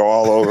everywhere. You could go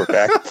all over,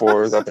 back and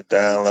forth, up and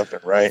down, left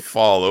and right.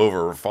 Fall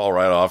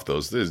right off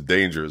those. This is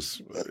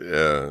dangerous.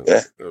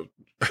 Yeah.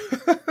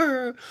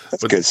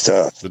 That's good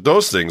stuff. But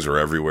those things are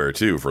everywhere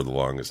too for the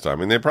longest time.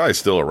 I mean, they're probably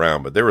still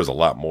around, but there was a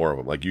lot more of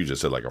them. Like you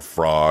just said, like a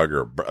frog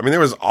there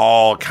was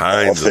all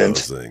kinds of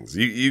those things.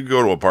 You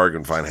go to a park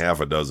and find half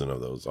a dozen of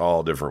those,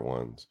 all different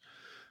ones.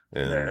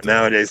 And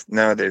nowadays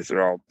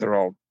they're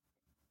all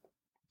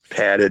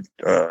padded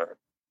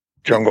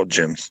jungle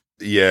gyms.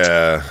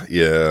 Yeah.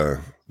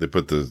 They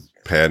put the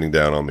padding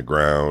down on the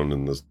ground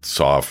and the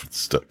soft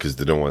stuff because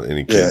they don't want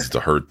any kids to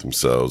hurt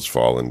themselves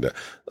falling down.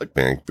 Like,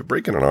 man,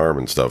 breaking an arm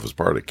and stuff is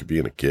part of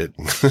being a kid.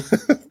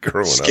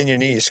 Growing skin your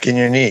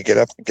knee, get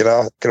up, get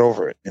out, get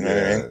over it. You know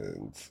what I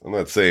mean? I'm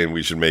not saying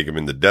we should make them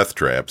into death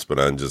traps, but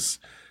I'm just,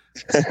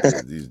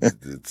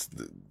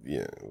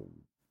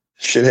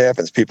 shit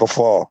happens. People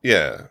fall.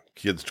 Yeah.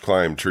 Kids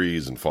climb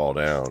trees and fall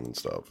down and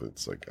stuff.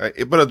 It's like,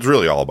 but it's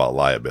really all about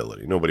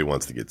liability. Nobody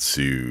wants to get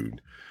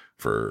sued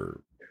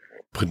for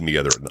putting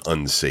together an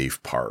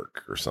unsafe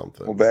park or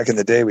something. Well, back in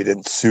the day, we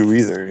didn't sue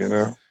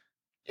either,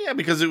 Yeah,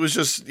 because it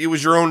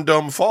was your own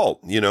dumb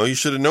fault. You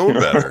should have known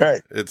better.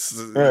 Right. It's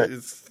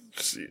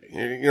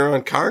you're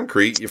on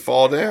concrete, you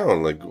fall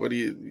down. Like, what do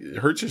you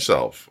hurt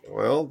yourself?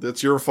 Well,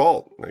 that's your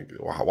fault. Like,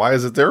 why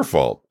is it their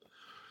fault?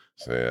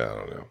 So, yeah, I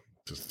don't know.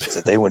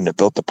 If they wouldn't have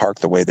built the park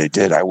the way they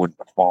did, I wouldn't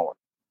have fallen.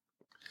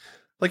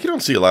 Like, you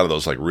don't see a lot of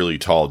those, like, really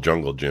tall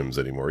jungle gyms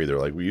anymore either.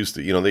 Like, we used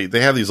to,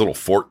 they have these little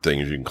fort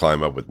things you can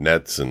climb up with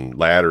nets and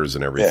ladders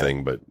and everything.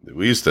 Yeah. But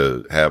we used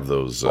to have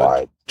those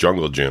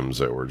jungle gyms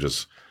that were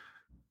just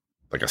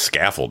like a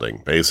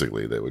scaffolding,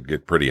 basically, that would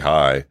get pretty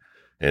high.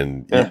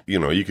 And,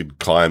 you could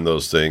climb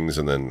those things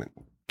and then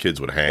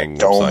kids would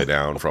hang upside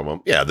down from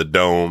them. Yeah, the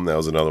dome, that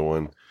was another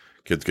one.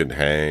 Kids could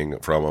hang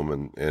from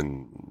them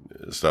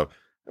and stuff.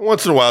 And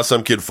once in a while,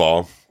 some kid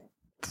fall,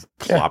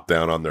 plop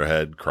down on their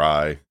head,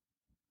 cry.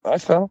 I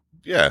fell.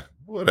 Yeah,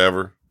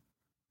 whatever.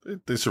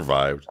 They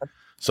survived.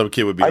 Some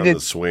kid would be on the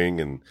swing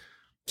and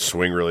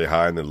swing really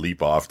high and then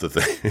leap off the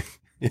thing.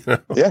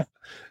 Yeah.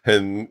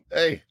 And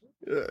hey,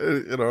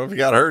 if he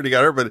got hurt, he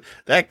got hurt. But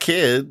that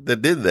kid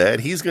that did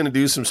that, he's going to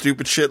do some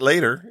stupid shit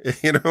later.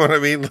 You know what I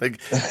mean? Like,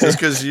 just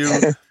because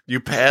you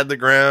pad the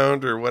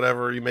ground or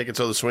whatever, you make it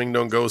so the swing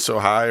don't go so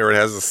high or it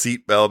has a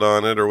seat belt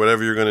on it or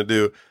whatever you're going to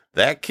do.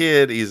 That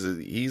kid,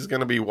 he's going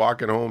to be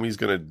walking home. He's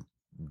going to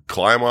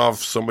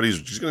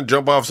he's going to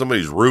jump off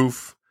somebody's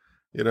roof.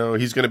 He's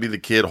going to be the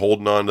kid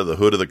holding on to the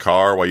hood of the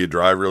car while you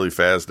drive really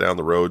fast down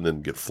the road and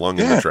then get flung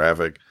into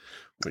traffic.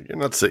 Like, you're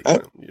not saying,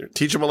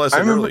 teach him a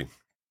lesson early.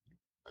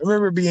 I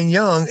remember being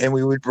young and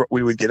we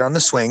would get on the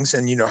swings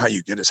and you know how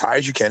you get as high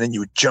as you can and you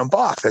would jump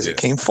off as it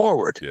came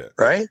forward. Yeah.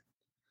 Right.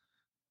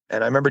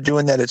 And I remember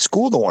doing that at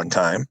school the one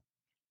time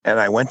and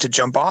I went to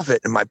jump off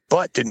it and my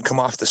butt didn't come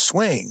off the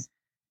swing.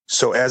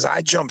 So as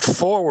I jumped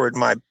forward,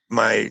 my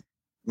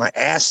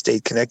ass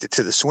stayed connected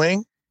to the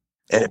swing,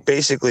 and I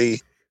basically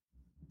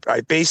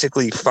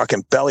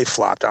fucking belly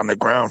flopped on the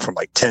ground from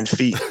like 10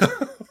 feet.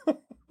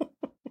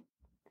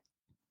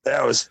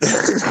 That was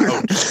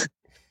that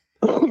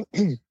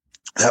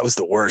was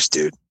the worst,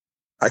 dude.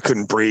 I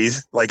couldn't breathe.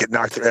 Like, it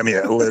knocked. I mean,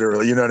 it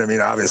literally, you know what I mean?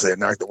 Obviously, it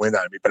knocked the wind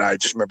out of me. But I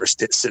just remember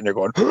sitting there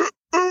going,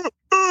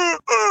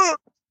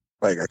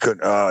 like I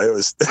couldn't. It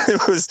was.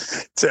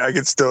 I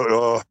could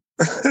still.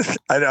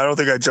 I don't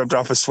think I jumped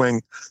off a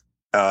swing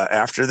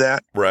after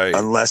that, right?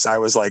 Unless I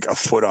was like a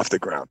foot off the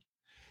ground.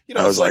 You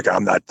know, I was like,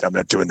 I'm not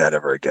doing that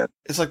ever again.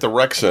 It's like the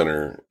rec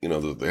center. You know,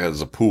 it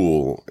has a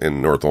pool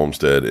in North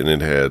Olmsted, and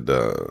it had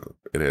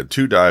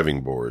 2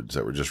 diving boards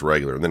that were just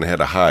regular, and then it had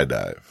a high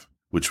dive,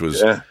 which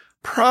was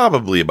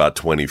probably about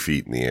 20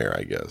 feet in the air,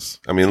 I guess.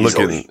 I mean,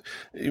 looking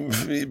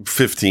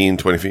 15,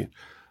 20 feet.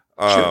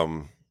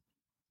 Sure.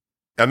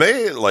 And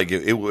they, like,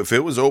 if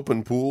it was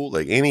open pool,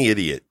 like, any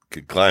idiot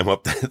could climb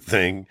up that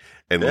thing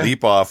and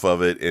leap off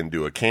of it and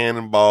do a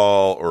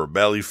cannonball or a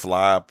belly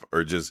flop,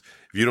 or just,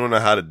 if you don't know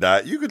how to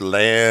dive, you could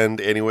land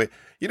anyway.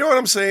 You know what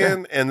I'm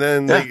saying? Yeah. And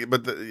then they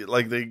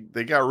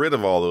got rid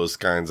of all those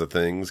kinds of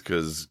things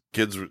because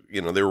kids,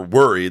 you know, they were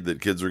worried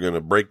that kids were going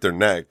to break their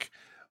neck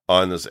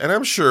on this. And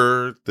I'm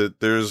sure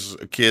that there's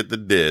a kid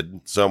that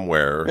did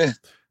somewhere,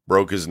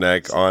 broke his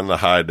neck on the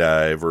high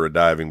dive or a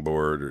diving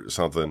board or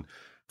something,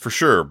 for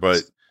sure.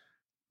 But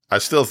I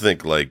still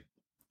think, like,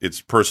 it's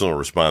personal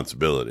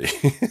responsibility.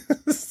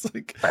 It's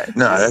like,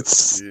 no,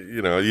 that's,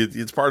 you know,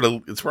 it's part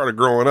of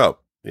growing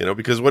up, you know,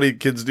 because what do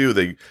kids do?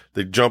 They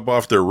jump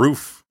off their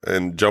roof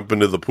and jump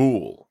into the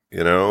pool,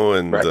 you know,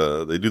 and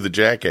they do the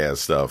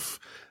jackass stuff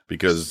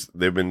because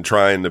parents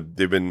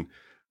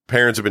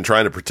have been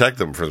trying to protect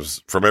them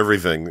from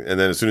everything. And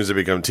then as soon as they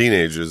become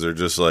teenagers, they're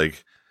just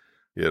like,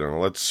 you know,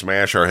 let's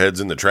smash our heads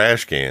in the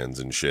trash cans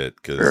and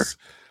shit. Cause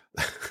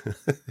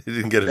they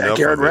didn't get enough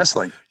backyard of it.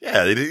 Wrestling.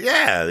 Yeah, they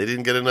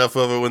didn't get enough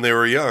of it when they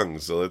were young.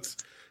 So let's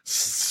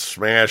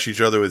smash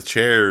each other with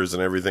chairs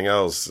and everything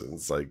else.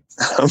 It's like,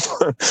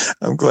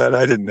 I'm glad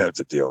I didn't have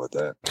to deal with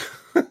that.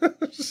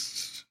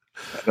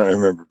 I don't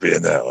remember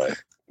being that way.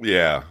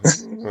 Yeah.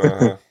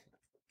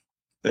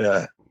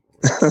 Yeah.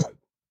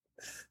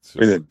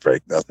 We didn't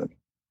break nothing.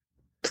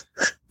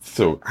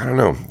 So I don't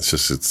know. It's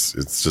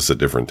just a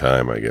different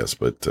time, I guess.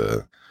 But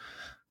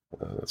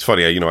it's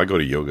funny. I go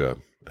to yoga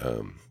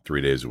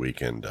 3 days a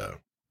week, and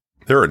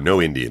there are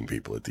no Indian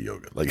people at the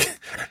yoga.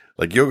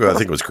 Like yoga, I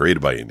think was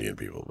created by Indian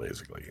people,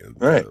 basically.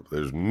 And, right.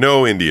 There's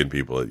no Indian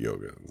people at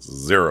yoga.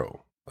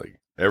 Zero. Like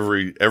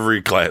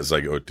every class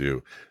I go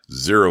to,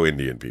 0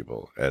 Indian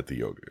people at the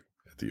yoga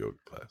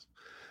class.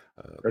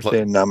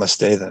 Say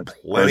namaste then.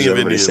 Plenty of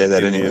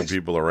Indian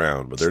people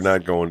around, but they're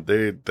not going.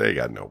 They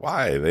got no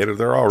why.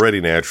 They're already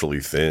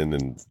naturally thin,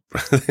 and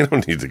they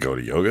don't need to go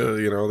to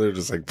yoga. You know, they're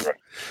just like,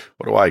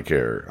 what do I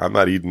care? I'm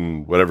not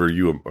eating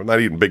I'm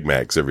not eating Big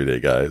Macs every day,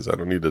 guys. I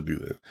don't need to do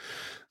that.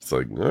 It's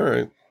like, all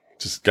right,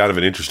 just kind of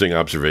an interesting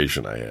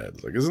observation I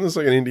had. Like, isn't this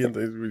like an Indian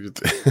thing?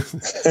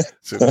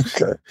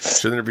 Okay.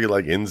 Shouldn't there be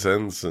like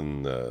incense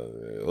and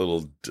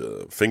little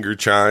finger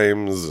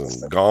chimes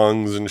and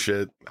gongs and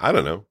shit? I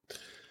don't know.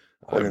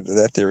 According to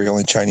that theory,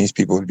 only Chinese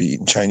people would be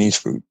eating Chinese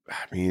food.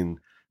 I mean,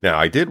 now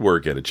I did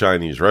work at a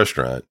Chinese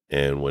restaurant,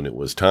 and when it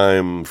was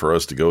time for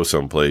us to go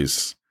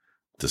someplace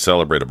to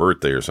celebrate a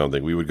birthday or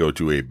something, we would go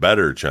to a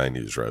better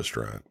Chinese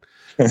restaurant,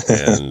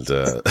 and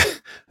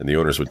and the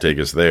owners would take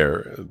us there.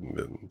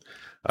 And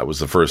that was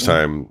the first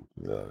time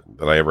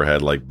that I ever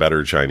had like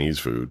better Chinese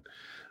food.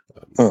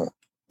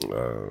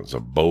 It's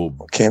a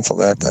cancel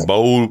that then.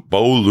 Bo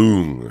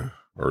Lung,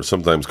 or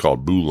sometimes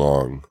called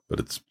Bulong,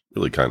 but it's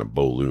really kind of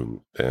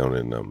Bolun down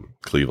in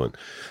Cleveland.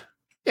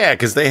 Yeah,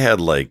 because they had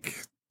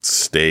like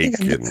steak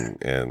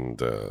and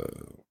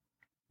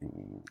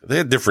they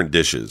had different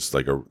dishes,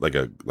 like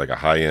a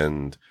high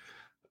end.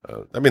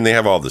 I mean, they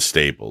have all the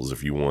staples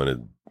if you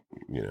wanted,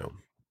 you know,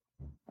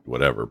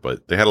 whatever.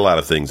 But they had a lot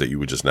of things that you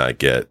would just not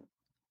get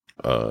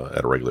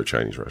at a regular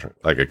Chinese restaurant,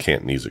 like a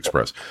Cantonese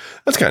Express.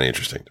 That's kind of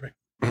interesting to me.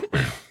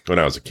 When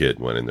I was a kid,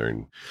 went in there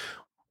and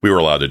we were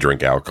allowed to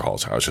drink alcohol,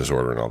 so I was just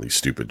ordering all these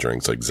stupid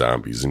drinks like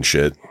zombies and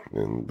shit.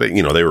 And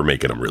they were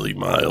making them really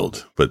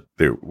mild, but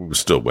they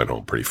still went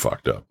home pretty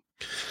fucked up.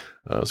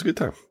 It was a good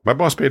time. My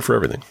boss paid for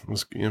everything. It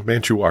was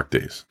Manchu Walk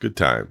days, good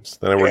times.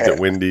 Then I worked at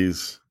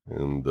Wendy's,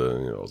 and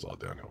it was all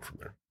downhill from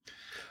there.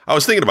 I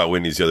was thinking about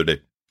Wendy's the other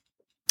day.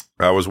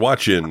 I was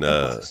watching.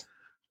 I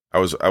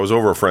was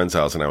over a friend's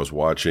house, and I was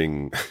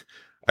watching.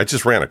 I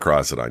just ran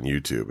across it on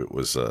YouTube. It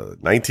was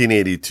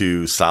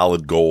 1982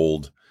 Solid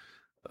Gold.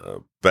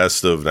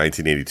 Best of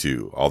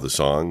 1982, all the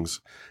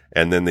songs.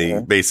 And then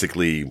they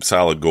basically,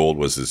 Solid Gold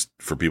was this,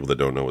 for people that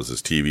don't know, was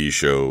this TV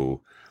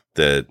show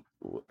that,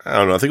 I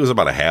don't know, I think it was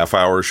about a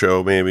half-hour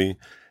show maybe.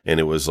 And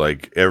it was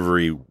like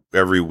every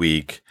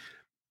week.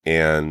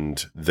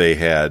 And they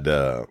had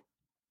a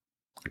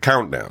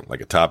countdown,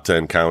 like a top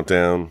 10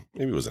 countdown.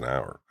 Maybe it was an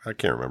hour. I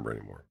can't remember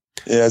anymore.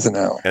 Yeah, it's an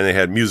hour. And they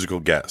had musical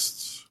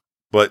guests.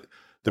 But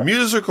The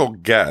musical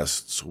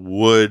guests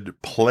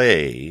would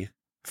play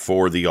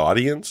for the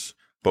audience,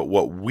 but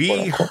what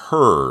we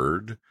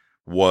heard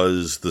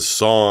was the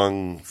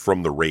song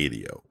from the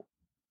radio.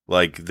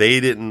 Like, they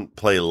didn't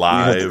play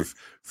live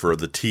for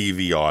the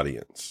TV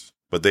audience,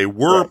 but they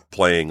were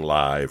playing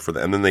live for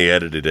them, and then they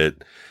edited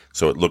it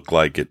so it looked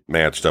like it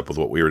matched up with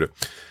what we were doing.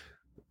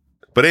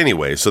 But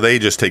anyway, so they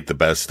just take the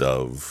best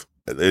of,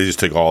 they just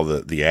take all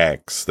the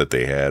acts that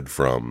they had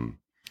from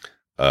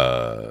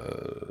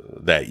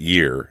that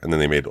year, and then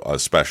they made a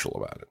special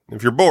about it.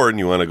 If you're bored and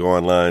you want to go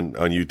online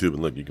on YouTube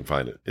and look, you can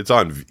find it. It's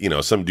on,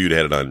 some dude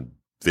had it on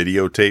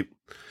videotape,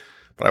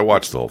 but I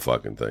watched the whole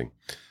fucking thing.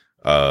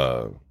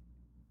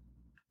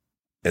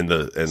 And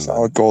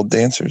Solid Gold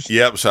Dancers.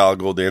 Yep, Solid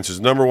Gold Dancers.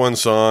 Number one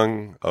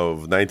song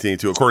of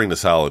 1982, according to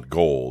Solid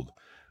Gold,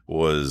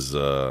 was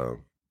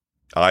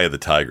Eye of the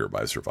Tiger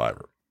by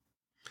Survivor.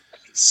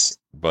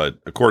 But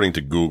according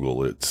to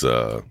Google, it's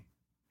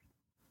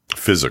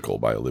Physical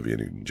by Olivia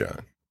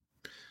Newton-John.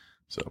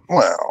 So,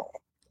 wow.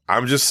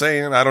 I'm just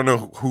saying, I don't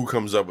know who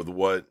comes up with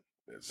what.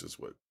 It's just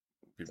what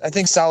I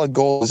think Solid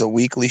Gold was a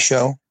weekly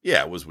show.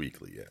 Yeah, it was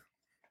weekly, yeah.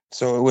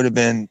 So it would have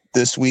been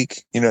this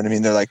week. You know what I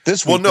mean? They're like,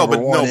 this week. Well,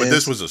 but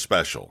this was a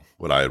special,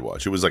 what I had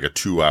watched. It was like a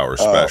 2-hour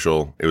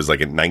special. It was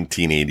like in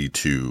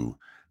 1982,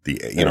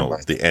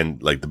 the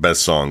end, like the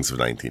best songs of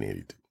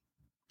 1982.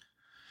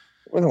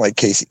 It wasn't like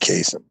Casey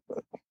Kasem,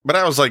 but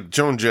I was like,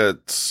 Joan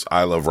Jett's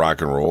I Love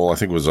Rock and Roll, I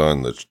think was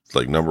on the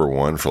like number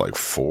one for like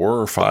 4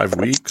 or 5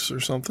 weeks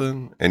or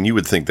something. And you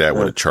would think that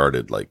would have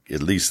charted like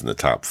at least in the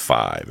top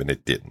 5, and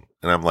it didn't.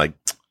 And I'm like,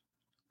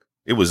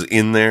 it was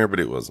in there, but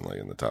it wasn't like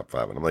in the top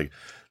 5. And I'm like,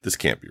 this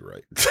can't be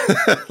right.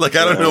 Like,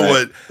 I don't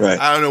know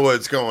I don't know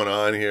what's going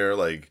on here.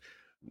 Like,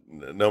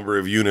 number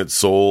of units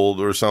sold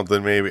or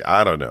something, maybe.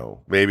 I don't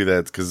know. Maybe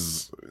that's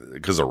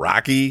because of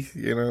Rocky,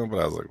 but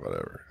I was like,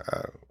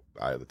 whatever.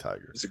 Eye of the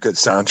Tiger. It's a good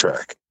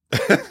soundtrack.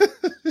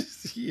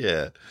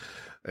 Yeah.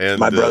 And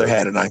my brother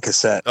had it on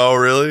cassette. Oh,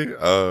 really?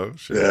 Oh,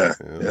 shit.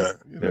 Yeah.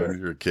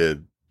 You're a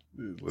kid.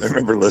 I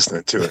remember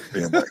listening to it,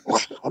 being like, wow,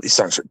 all these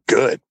songs are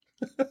good.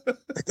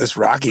 Like, this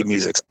Rocky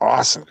music's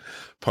awesome.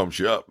 Pumps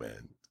you up,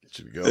 man. Get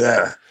you to go.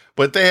 Yeah.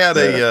 But they had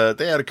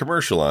a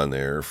commercial on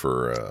there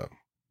for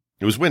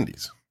it was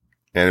Wendy's.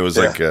 And it was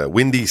like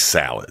Wendy's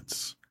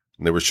salads.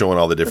 And they were showing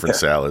all the different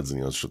salads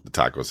and, the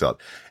taco salad.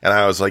 And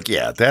I was like,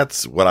 yeah,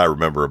 that's what I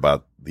remember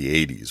about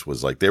the 80s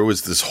was like, there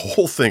was this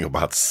whole thing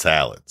about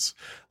salads,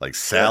 like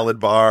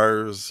salad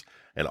bars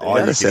and all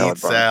you can eat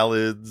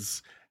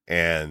salads.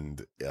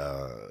 And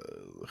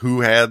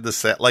who had the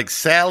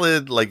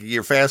salad, like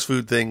your fast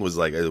food thing was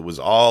like, it was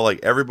all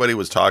like everybody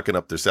was talking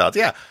up their salads.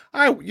 Yeah.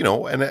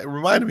 And it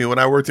reminded me when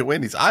I worked at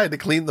Wendy's, I had to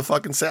clean the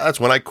fucking salad. That's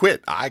when I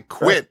quit. I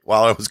quit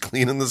while I was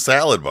cleaning the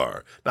salad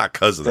bar, not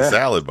because of the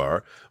salad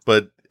bar,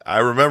 but I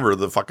remember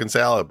the fucking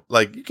salad.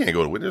 Like, you can't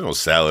go to Wendy's. There's no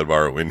salad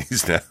bar at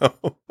Wendy's now.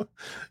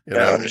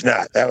 No, there's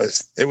not.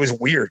 It was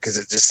weird because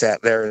it just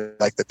sat there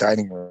like the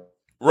dining room.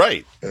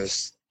 Right. It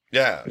was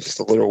just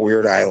a little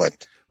weird island.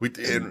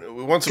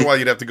 And once in a while,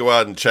 you'd have to go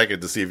out and check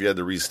it to see if you had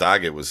to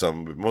restock it with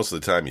something. But most of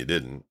the time, you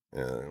didn't.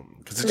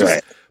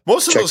 Because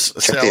most of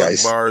those salad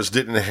bars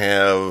didn't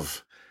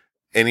have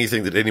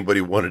anything that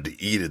anybody wanted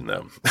to eat in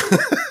them.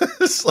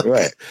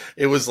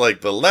 It was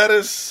like the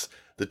lettuce,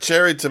 the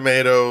cherry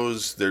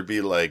tomatoes. There'd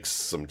be like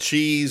some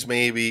cheese,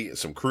 maybe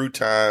some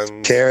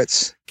croutons,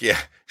 carrots. Yeah,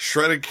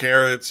 shredded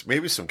carrots,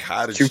 maybe some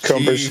cottage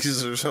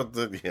cheese or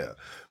something.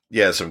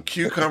 Yeah, some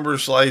cucumber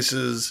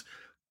slices.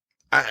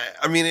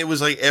 I mean, it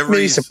was like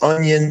maybe some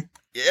onion.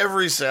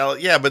 Every salad,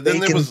 yeah, but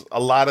then there was a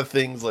lot of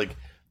things like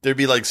there'd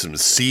be like some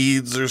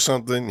seeds or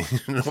something.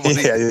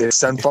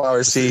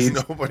 Sunflower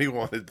seeds. Nobody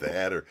wanted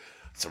that, or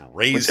some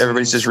raisins.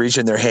 Everybody's just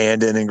reaching their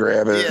hand in and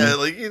grabbing it. Yeah,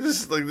 like it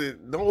just like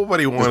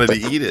nobody wanted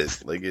to eat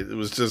it. Like it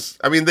was just.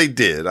 I mean, they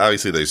did.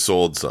 Obviously, they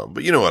sold some,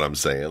 but you know what I'm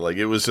saying. Like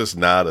it was just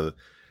not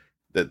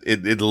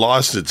it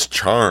lost its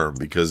charm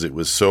because it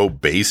was so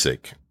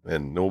basic.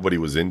 And nobody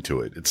was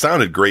into it. It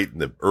sounded great in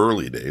the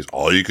early days.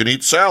 All you can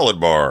eat salad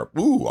bar.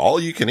 Ooh, all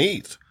you can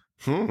eat.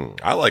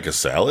 I like a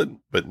salad,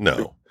 but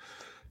no.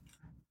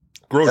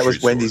 That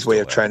was Wendy's way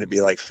of trying to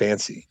be like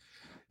fancy.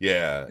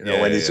 Yeah.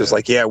 Wendy's was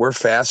like, yeah, we're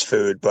fast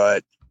food,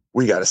 but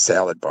we got a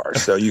salad bar.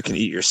 So you can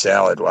eat your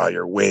salad while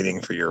you're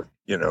waiting for your,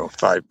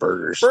 5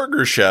 burgers.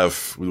 Burger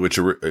Chef, which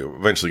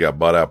eventually got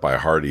bought out by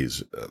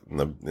Hardee's in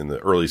the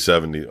early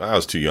 70s. I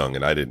was too young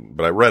and I didn't,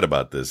 but I read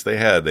about this. They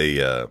had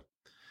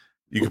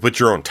you could put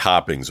your own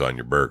toppings on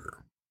your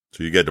burger.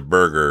 So you get a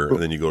burger and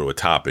then you go to a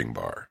topping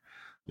bar,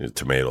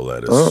 tomato,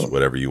 lettuce,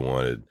 whatever you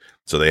wanted.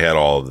 So they had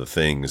all of the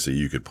things that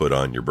you could put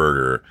on your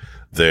burger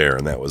there.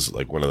 And that was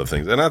like one of the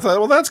things. And I thought,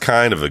 well, that's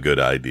kind of a good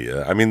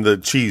idea. I mean, the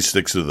cheese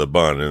sticks to the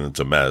bun and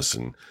it's a mess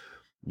and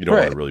you don't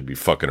want to really be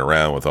fucking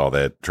around with all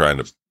that, trying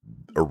to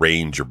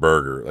arrange your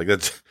burger. Like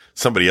that's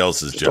somebody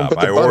else's job.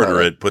 I order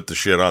it, put the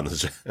shit on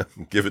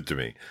give it to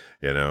me,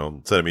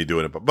 instead of me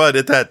doing it. But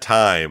at that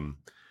time,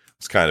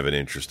 it's kind of an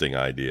interesting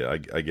idea.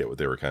 I get what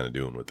they were kind of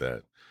doing with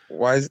that.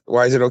 Why is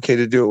it okay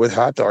to do it with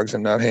hot dogs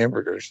and not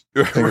hamburgers?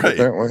 Right.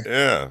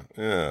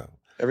 Yeah.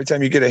 Every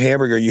time you get a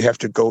hamburger, you have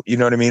to go. You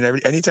know what I mean?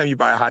 Anytime you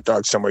buy a hot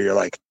dog somewhere, you're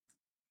like,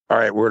 all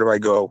right, where do I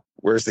go?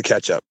 Where's the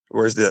ketchup?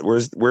 Where's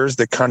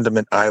the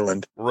condiment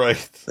island?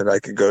 Right. That I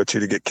could go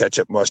to get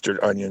ketchup, mustard,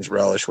 onions,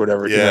 relish,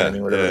 whatever. You know what I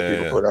mean? Whatever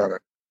people put on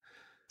it.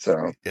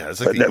 So yeah,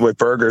 it's like but with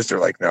burgers, they're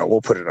like, no,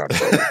 we'll put it on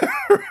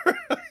burger.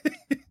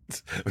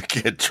 We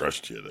can't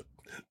trust you.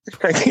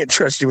 I can't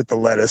trust you with the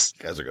lettuce.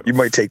 You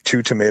might take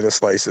 2 tomato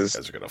slices.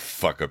 You guys are gonna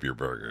fuck up your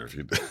burger if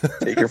you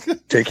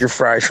take your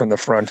fries from the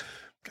front.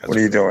 What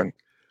are you doing?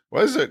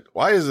 Why is it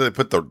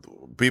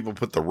people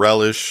put the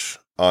relish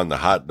on the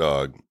hot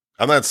dog?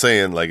 I'm not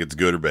saying like it's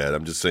good or bad.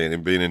 I'm just saying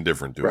I'm being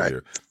indifferent to it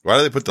here. Why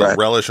do they put the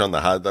relish on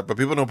the hot dog? But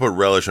people don't put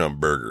relish on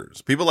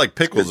burgers. People like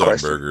pickles on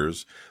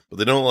burgers, but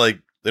they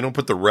don't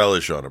put the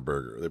relish on a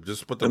burger. They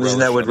just put the relish. Isn't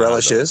that what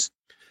relish is?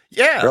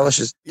 Yeah. Relish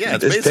is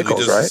it's basically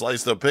pickles, just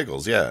sliced up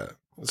pickles. Yeah.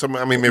 So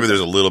I mean, maybe there's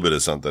a little bit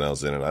of something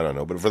else in it. I don't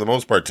know, but for the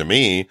most part, to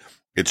me,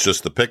 it's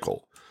just the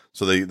pickle.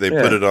 So they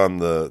put it on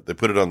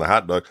the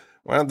hot dog.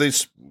 Why don't they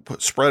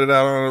spread it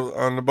out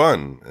on the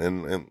bun?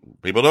 And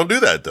people don't do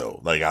that though.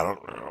 Like I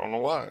don't know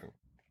why.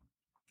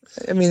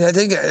 I mean, I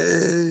think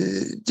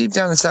deep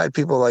down inside,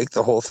 people like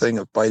the whole thing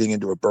of biting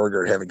into a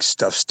burger and having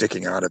stuff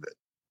sticking out of it.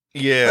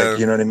 Yeah, like,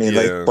 you know what I mean.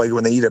 Yeah. Like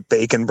when they eat a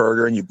bacon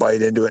burger and you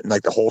bite into it and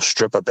like the whole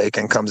strip of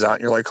bacon comes out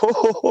and you're like,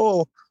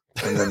 oh,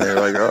 and then they're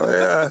like, oh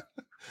yeah,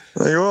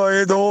 like oh,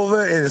 I ate the whole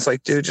thing, and it's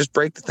like, dude, just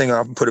break the thing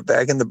off and put it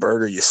back in the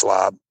burger, you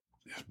slob.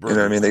 You know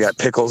what I mean? They got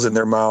pickles in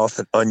their mouth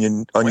and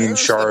onion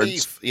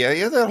shards.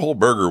 Yeah, that whole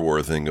burger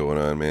war thing going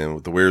on, man.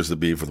 With the where's the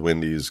beef with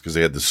Wendy's because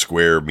they had the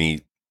square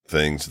meat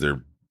things.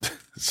 They're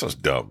so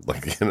dumb,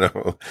 like they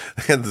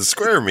had the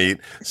square meat,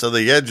 so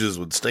the edges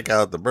would stick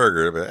out the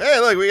burger. But, hey,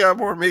 look, we got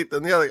more meat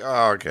than the other.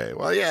 Oh, okay,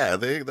 well, yeah,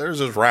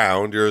 theirs is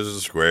round, yours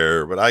is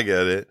square, but I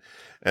get it.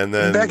 And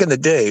then back in the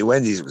day,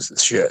 Wendy's was the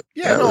shit.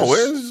 Yeah,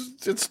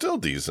 it's still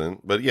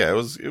decent, but yeah, it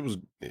was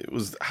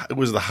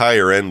the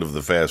higher end of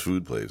the fast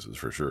food places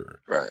for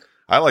sure. Right.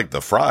 I like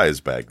the fries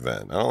back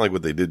then. I don't like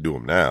what they did to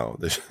them now.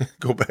 They should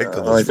go back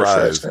to those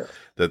fries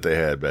that they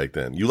had back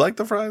then. You like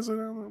the fries?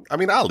 I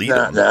mean, I'll eat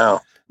them.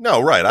 No,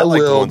 right. I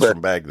like the ones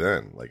from back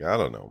then. Like, I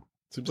don't know.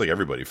 Seems like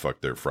everybody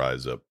fucked their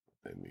fries up,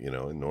 in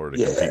order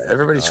to compete.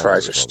 Everybody's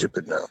fries are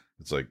stupid now.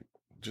 It's like,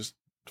 just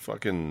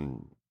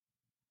fucking,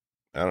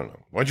 I don't know.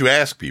 Why don't you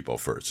ask people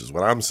first is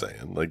what I'm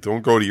saying. Like,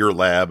 don't go to your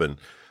lab and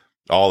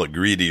all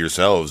agree to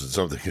yourselves that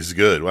something is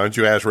good. Why don't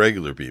you ask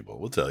regular people?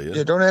 We'll tell you.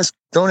 Yeah, don't ask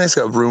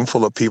a room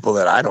full of people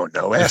that I don't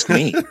know. Ask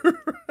me.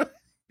 Right.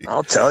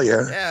 I'll tell you.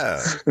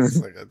 Yeah.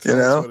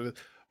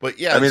 But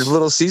yeah. I mean, if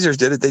Little Caesars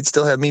did it, they'd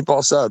still have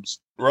meatball subs.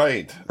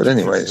 Right. But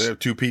anyways. They have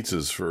 2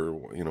 pizzas for,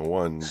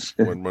 one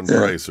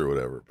price or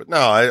whatever. But no,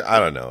 I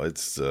don't know.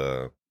 It's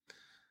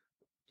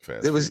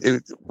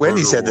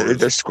Wendy said that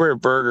they're square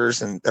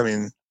burgers, and I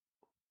mean,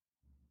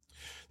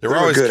 they were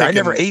always good. I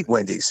never ate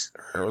Wendy's.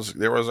 There was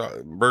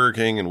Burger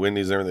King and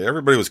Wendy's and everything.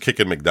 Everybody was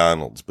kicking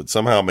McDonald's, but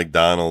somehow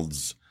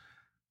McDonald's,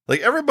 like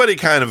everybody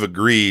kind of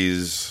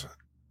agrees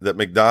that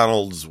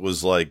McDonald's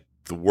was like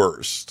the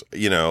worst,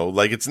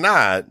 like it's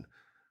not,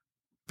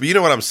 but you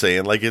know what I'm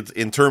saying? Like it's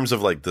in terms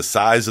of like the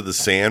size of the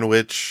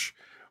sandwich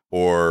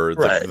or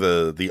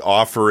the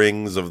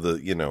offerings of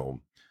the,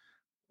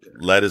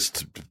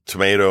 lettuce,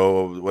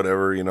 tomato,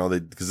 whatever,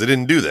 because they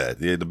didn't do that.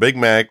 They had the Big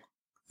Mac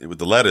with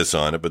the lettuce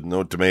on it, but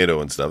no tomato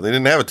and stuff. They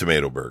didn't have a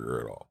tomato burger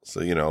at all.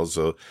 So,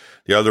 so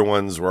the other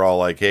ones were all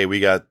like, hey, we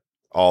got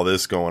all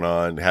this going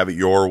on, have it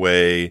your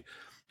way,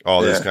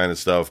 all this kind of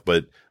stuff.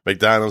 But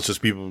McDonald's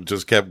people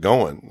just kept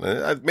going.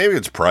 Maybe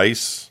it's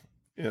price.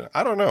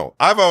 I don't know.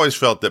 I've always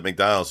felt that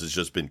McDonald's has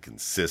just been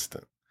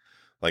consistent.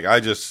 Like I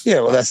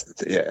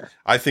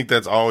think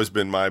that's always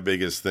been my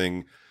biggest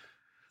thing.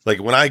 Like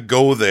when I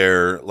go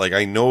there, like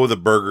I know the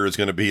burger is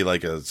going to be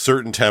like a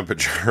certain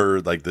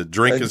temperature, like the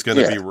drink is going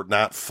to be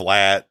not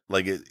flat,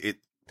 like it.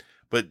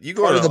 But you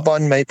go to the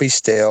bun might be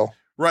stale,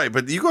 right?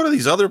 But you go to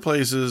these other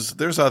places,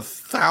 there's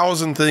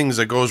 1,000 things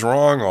that goes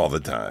wrong all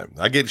the time.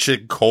 I get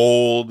shit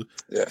cold,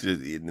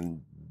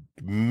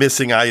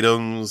 missing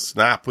items,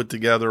 not put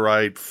together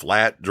right,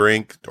 flat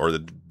drink, or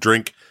the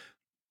drink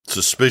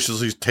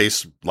suspiciously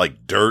tastes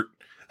like dirt.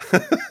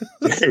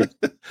 Dude.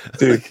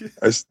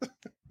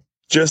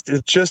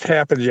 It just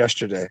happened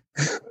yesterday.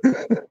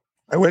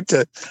 I went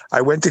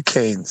to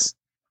Cane's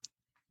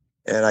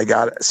and I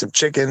got some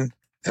chicken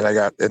and I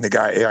got to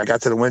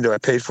the window, I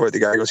paid for it.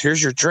 The guy goes,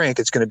 here's your drink.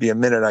 It's going to be a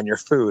minute on your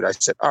food. I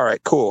said, all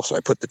right, cool. So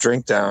I put the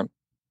drink down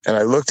and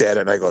I looked at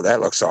it and I go,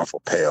 that looks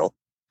awful pale,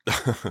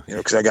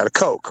 cause I got a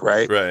Coke.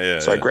 Right. Right. Yeah.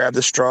 So I grabbed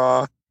the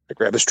straw,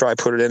 I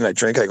put it in and I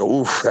drink. I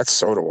go, ooh, that's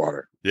soda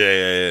water.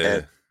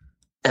 Yeah.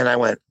 And I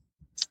went,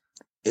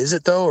 is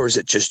it though, or is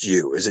it just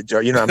you? Is it,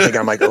 I'm thinking,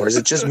 I'm like, oh, is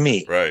it just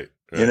me? Right.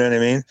 You know what I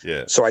mean?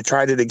 Yeah. So I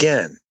tried it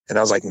again and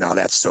I was like, no,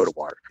 that's soda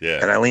water. Yeah.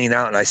 And I lean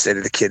out and I say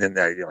to the kid in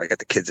there, I got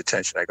the kid's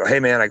attention. I go, hey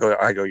man, I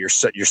go, your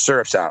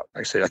syrup's out.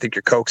 I said, I think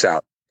your Coke's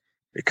out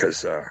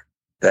because,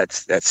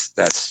 that's,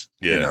 it's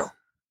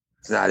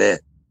not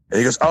it. And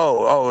he goes,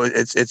 oh,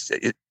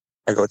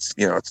 I go,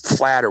 it's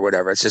flat or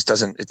whatever. It just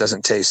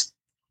doesn't taste,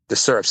 the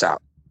syrup's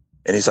out.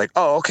 And he's like,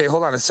 oh, okay,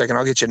 hold on a second.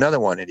 I'll get you another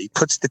one. And he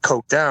puts the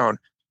Coke down,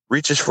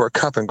 reaches for a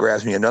cup and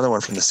grabs me another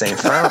one from the same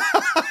fountain.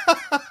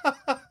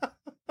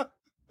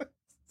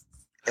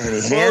 And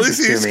he hands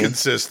it to me.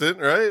 Consistent,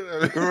 right?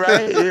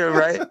 Right, yeah,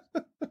 right.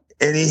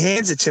 And he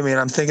hands it to me, and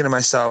I'm thinking to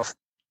myself,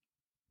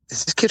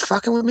 is this kid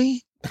fucking with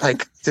me?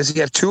 Like, does he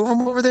have 2 of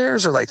them over there?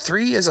 Is there like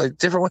 3? Is like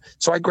different one?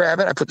 So I grab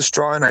it, I put the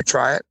straw in, I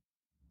try it.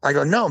 I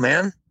go, no,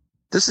 man,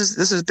 this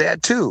is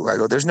bad too. I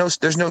go, there's no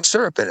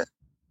syrup in it.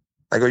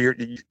 I go, your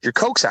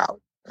Coke's out.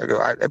 I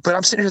go, but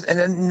I'm sitting here, and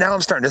then now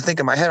I'm starting to think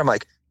in my head, I'm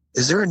like,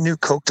 is there a new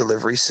Coke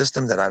delivery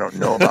system that I don't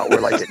know about where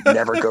like it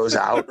never goes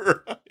out?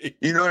 Right.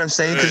 You know what I'm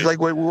saying? Because like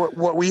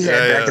what we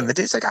had back in the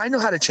day, it's like I know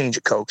how to change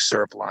a Coke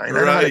syrup line.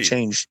 I know how to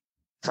change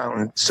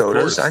fountain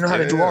sodas. I know how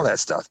to do all that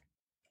stuff.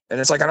 And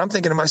it's like, and I'm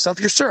thinking to myself,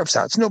 your syrup's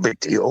out. It's no big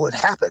deal. It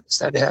happens.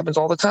 That happens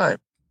all the time.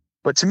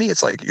 But to me,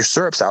 it's like, your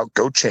syrup's out.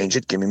 Go change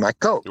it. Give me my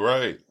Coke.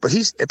 Right. But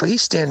he's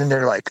standing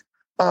there like,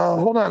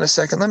 hold on a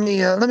second. Let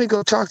me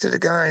go talk to the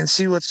guy and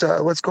see what's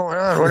going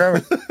on,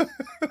 whatever.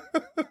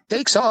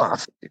 Takes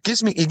off. He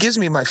gives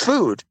me my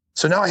food.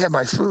 So now I have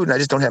my food and I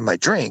just don't have my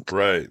drink.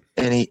 Right.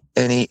 And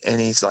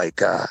he's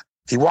like,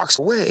 he walks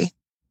away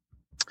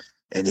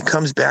and he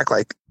comes back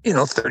like,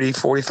 30,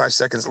 45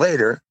 seconds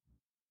later.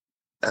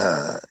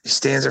 He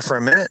stands there for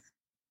a minute,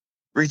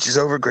 reaches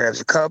over, grabs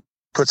a cup,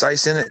 puts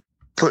ice in it,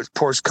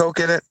 pours Coke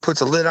in it,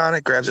 puts a lid on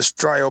it, grabs a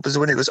straw, opens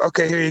the window, goes,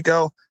 okay, here you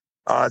go.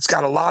 It's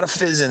got a lot of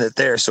fizz in it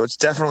there, so it's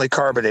definitely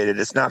carbonated.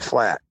 It's not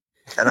flat.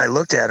 And I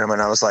looked at him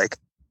and I was like,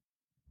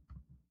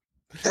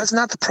 that's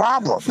not the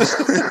problem.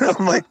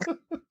 I'm like,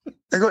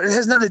 I go, it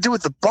has nothing to do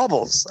with the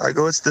bubbles. I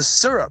go, it's the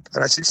syrup.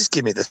 And I said, just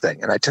give me the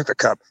thing. And I took the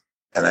cup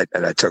and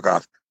I took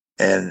off.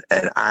 And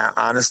I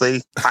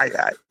honestly,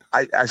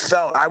 I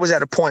felt I was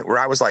at a point where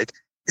I was like,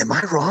 am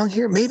I wrong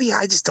here? Maybe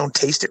I just don't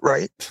taste it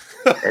right.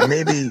 And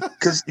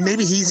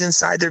maybe he's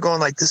inside there going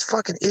like, this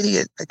fucking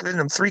idiot, I given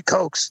him 3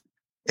 Cokes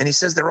and he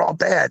says they're all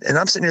bad. And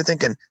I'm sitting here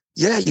thinking,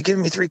 yeah, you're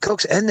giving me 3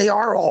 Cokes and they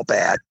are all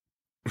bad.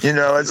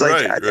 It's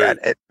like,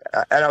 right.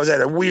 And I was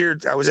at a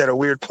weird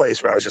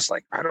place where I was just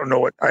like, I don't know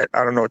what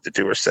to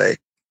do or say.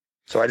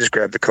 So I just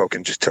grabbed the Coke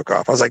and just took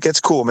off. I was like, it's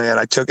cool, man.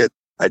 I took it.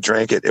 I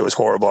drank it. It was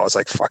horrible. I was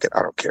like, fuck it.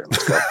 I don't care.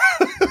 Let's go.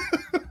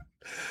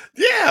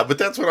 Yeah, but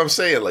that's what I'm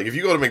saying. Like, if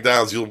you go to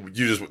McDonald's,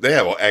 they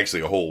have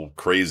actually a whole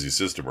crazy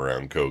system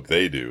around Coke.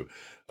 They do.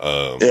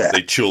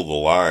 They chill the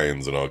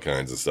lines and all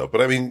kinds of stuff. But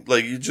I mean,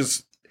 like,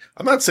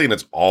 I'm not saying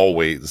it's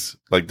always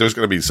like there's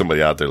going to be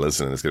somebody out there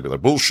listening that's going to be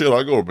like, bullshit,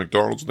 I go to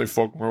McDonald's and they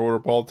fuck my order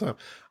up all the time.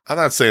 I'm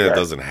not saying it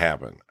doesn't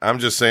happen. I'm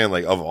just saying,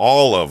 like, of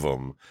all of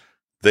them,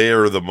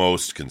 they're the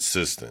most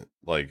consistent,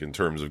 like, in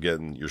terms of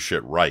getting your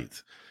shit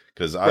right.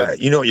 Because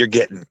you know what you're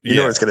getting. You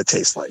know what it's going to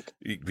taste like.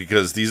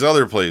 Because these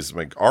other places,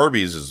 like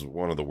Arby's is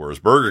one of the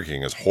worst. Burger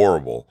King is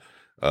horrible.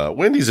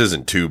 Wendy's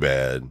isn't too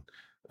bad.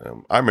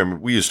 I remember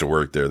we used to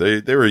work there.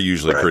 They were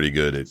usually pretty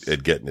good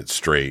at getting it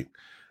straight.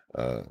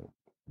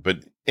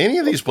 But any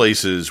of these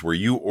places where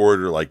you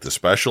order like the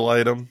special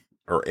item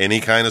or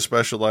any kind of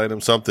special item,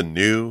 something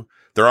new,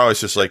 they're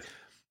always just like,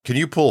 can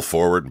you pull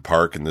forward and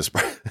park in this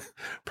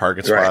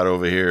parking spot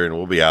over here and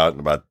we'll be out in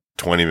about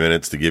 20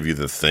 minutes to give you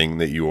the thing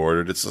that you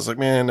ordered. It's just like,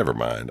 man, never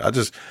mind. I'm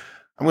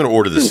going to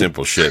order the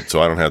simple shit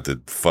so I don't have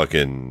to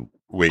fucking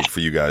wait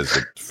for you guys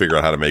to figure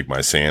out how to make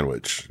my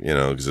sandwich,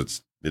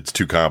 because it's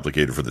too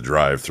complicated for the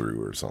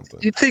drive-through or something.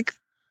 You think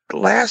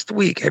last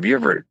week, have you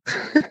ever,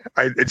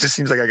 it just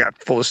seems like I got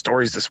full of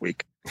stories this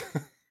week.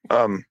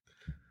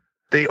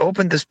 They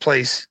opened this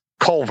place,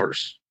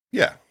 Culver's.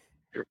 Yeah.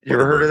 You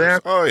ever heard of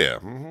that? Oh yeah.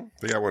 Mm-hmm.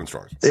 They got one in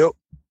Stars.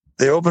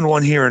 They opened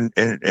one here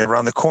in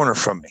around the corner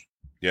from me.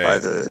 Yeah,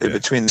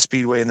 between the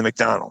Speedway and the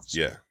McDonald's.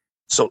 Yeah.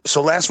 So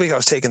last week I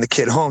was taking the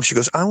kid home. She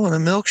goes, I want a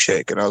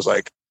milkshake. And I was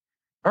like,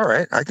 all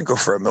right, I can go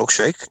for a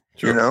milkshake.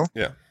 Sure.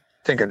 Yeah.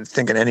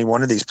 Thinking any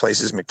one of these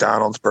places,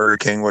 McDonald's, Burger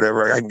King,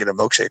 whatever, I can get a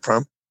milkshake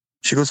from.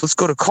 She goes, let's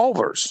go to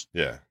Culver's.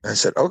 Yeah. And I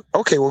said, oh,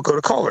 okay, we'll go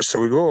to Culver's. So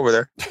we go over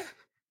there.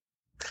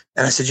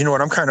 And I said, you know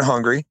what? I'm kind of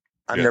hungry.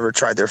 I've never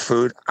tried their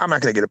food. I'm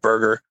not going to get a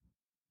burger.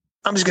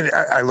 I'm just going to,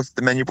 I looked at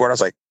the menu board. I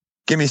was like,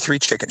 give me 3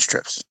 chicken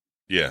strips.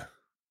 Yeah.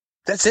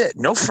 That's it.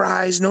 No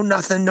fries, no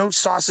nothing, no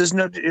sauces.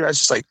 I was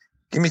just like,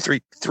 give me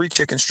three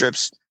chicken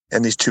strips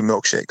and these 2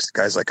 milkshakes. The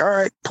guy's like, all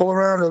right, pull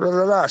around. Blah,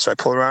 blah, blah. So I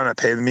pull around, I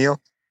pay the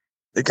meal.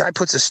 The guy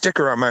puts a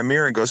sticker on my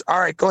mirror and goes, all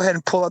right, go ahead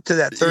and pull up to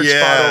that third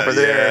spot over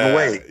there and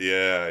wait.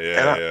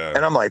 Yeah.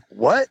 And I'm like,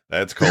 what?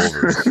 That's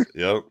Culver's.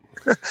 Yep.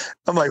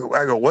 I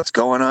go, what's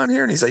going on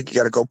here? And he's like, you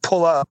got to go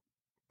pull up,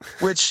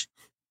 which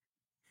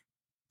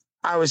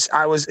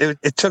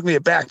it took me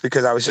aback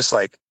because I was just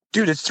like,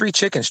 dude, it's 3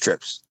 chicken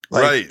strips.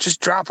 Like,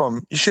 just drop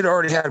them. You should have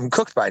already had them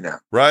cooked by now.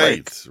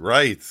 Right.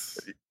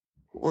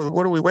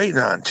 What are we waiting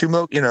on? 2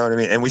 milk, you know what I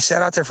mean? And we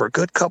sat out there for a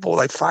good couple,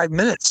 like 5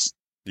 minutes.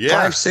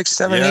 Yeah. 5, 6,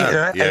 7,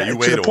 8. And you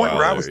wait a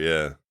while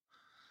there.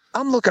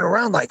 I'm looking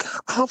around like,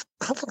 how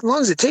long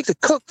does it take to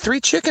cook 3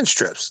 chicken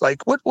strips?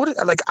 Like, what,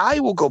 like, I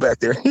will go back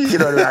there. You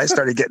know what I mean? I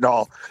started getting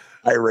all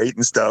irate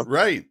and stuff.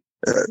 Right.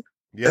 And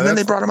then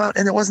they brought them out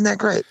and it wasn't that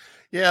great.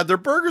 Yeah, their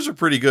burgers are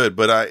pretty good,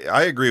 but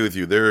I agree with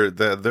you.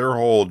 Their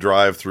whole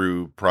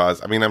drive-through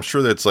process. I mean, I'm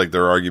sure that's like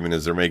their argument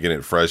is they're making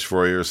it fresh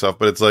for you or stuff,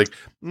 but it's like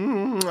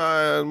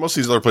most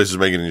of these other places are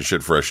making your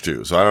shit fresh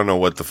too. So I don't know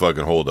what the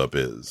fucking holdup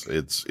is.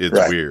 It's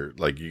right. Weird.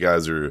 Like you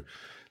guys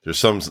there's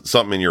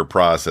something in your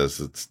process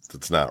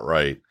that's not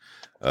right.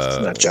 It's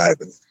not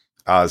jiving.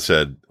 Oz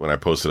said when I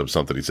posted up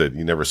something, he said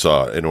you never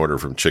saw an order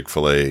from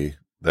Chick-fil-A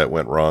that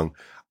went wrong.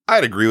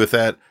 I'd agree with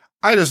that.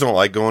 I just don't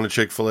like going to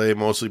Chick-fil-A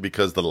mostly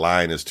because the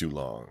line is too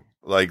long.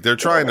 Like they're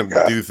trying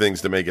to do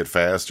things to make it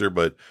faster,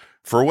 but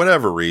for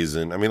whatever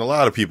reason, I mean, a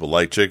lot of people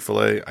like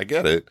Chick-fil-A. I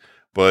get it,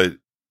 but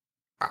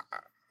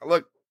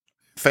look,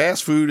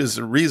 fast food is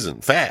a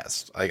reason.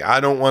 Fast. Like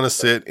I don't want to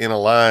sit in a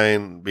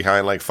line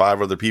behind like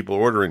 5 other people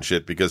ordering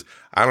shit because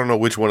I don't know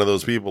which one of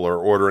those people are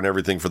ordering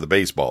everything for the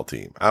baseball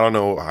team. I don't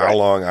know how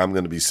long I'm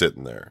going to be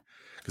sitting there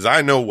because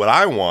I know what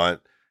I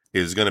want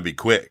is going to be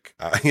quick.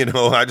 I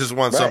just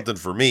want something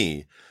for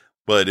me.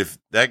 But if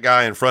that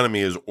guy in front of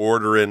me is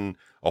ordering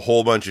a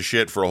whole bunch of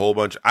shit for a whole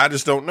bunch, I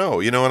just don't know.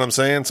 You know what I'm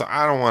saying? So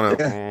I don't want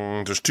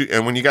to.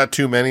 And when you got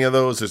too many of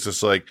those, it's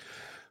just like,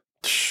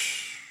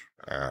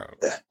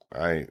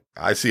 I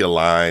see a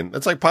line.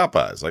 It's like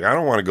Popeyes. Like I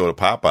don't want to go to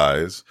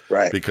Popeyes,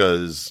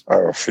 because I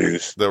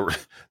refuse. The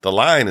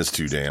line is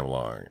too damn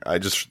long. I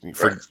just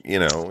and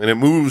it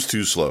moves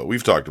too slow.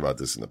 We've talked about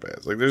this in the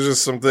past. Like there's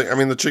just something. I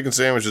mean, the chicken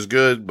sandwich is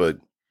good, but.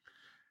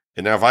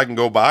 And now if I can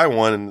go buy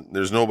one and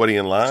there's nobody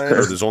in line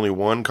or there's only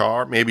one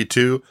car, maybe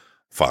 2,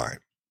 fine.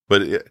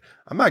 But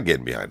I'm not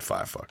getting behind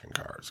 5 fucking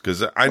cars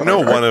because I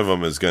know one of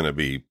them is going to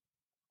be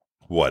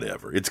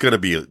whatever. It's going to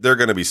be, they're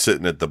going to be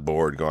sitting at the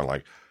board going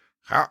like,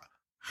 how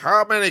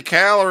many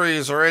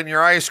calories are in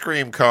your ice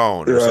cream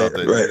cone or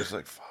something? Right. It's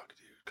like, fuck,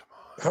 dude, come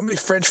on. How many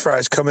French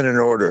fries come in an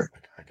order?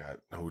 I got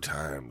no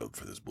time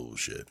for this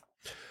bullshit.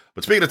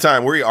 But speaking of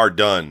time, we are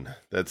done.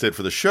 That's it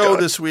for the show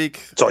this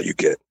week. That's all you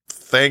get.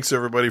 Thanks,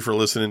 everybody, for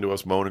listening to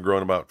us moan and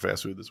groan about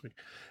fast food this week.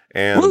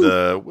 And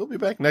we'll be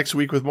back next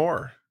week with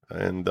more.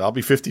 And I'll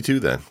be 52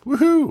 then.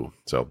 Woohoo!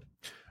 So,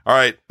 all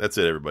right. That's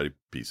it, everybody.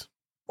 Peace.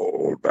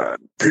 Old man.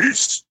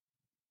 Peace.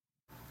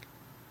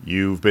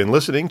 You've been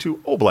listening to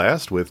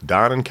Oblast with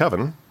Don and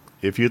Kevin.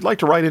 If you'd like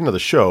to write into the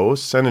show,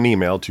 send an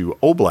email to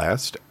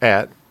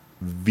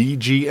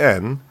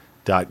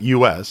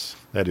oblast@vgn.us.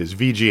 That is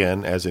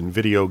VGN as in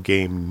video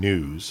game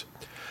news.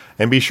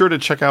 And be sure to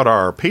check out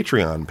our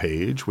Patreon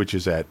page, which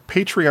is at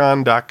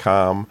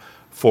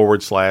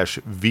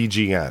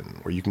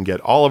patreon.com/VGN, where you can get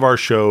all of our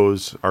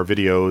shows, our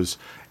videos,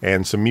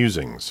 and some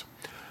musings.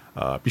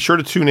 Be sure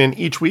to tune in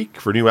each week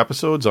for new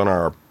episodes on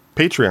our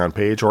Patreon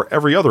page or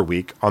every other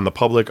week on the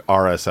public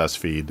RSS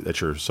feed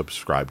that you're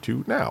subscribed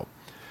to now.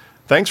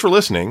 Thanks for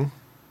listening,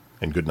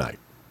 and good night.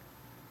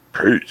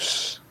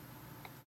 Peace.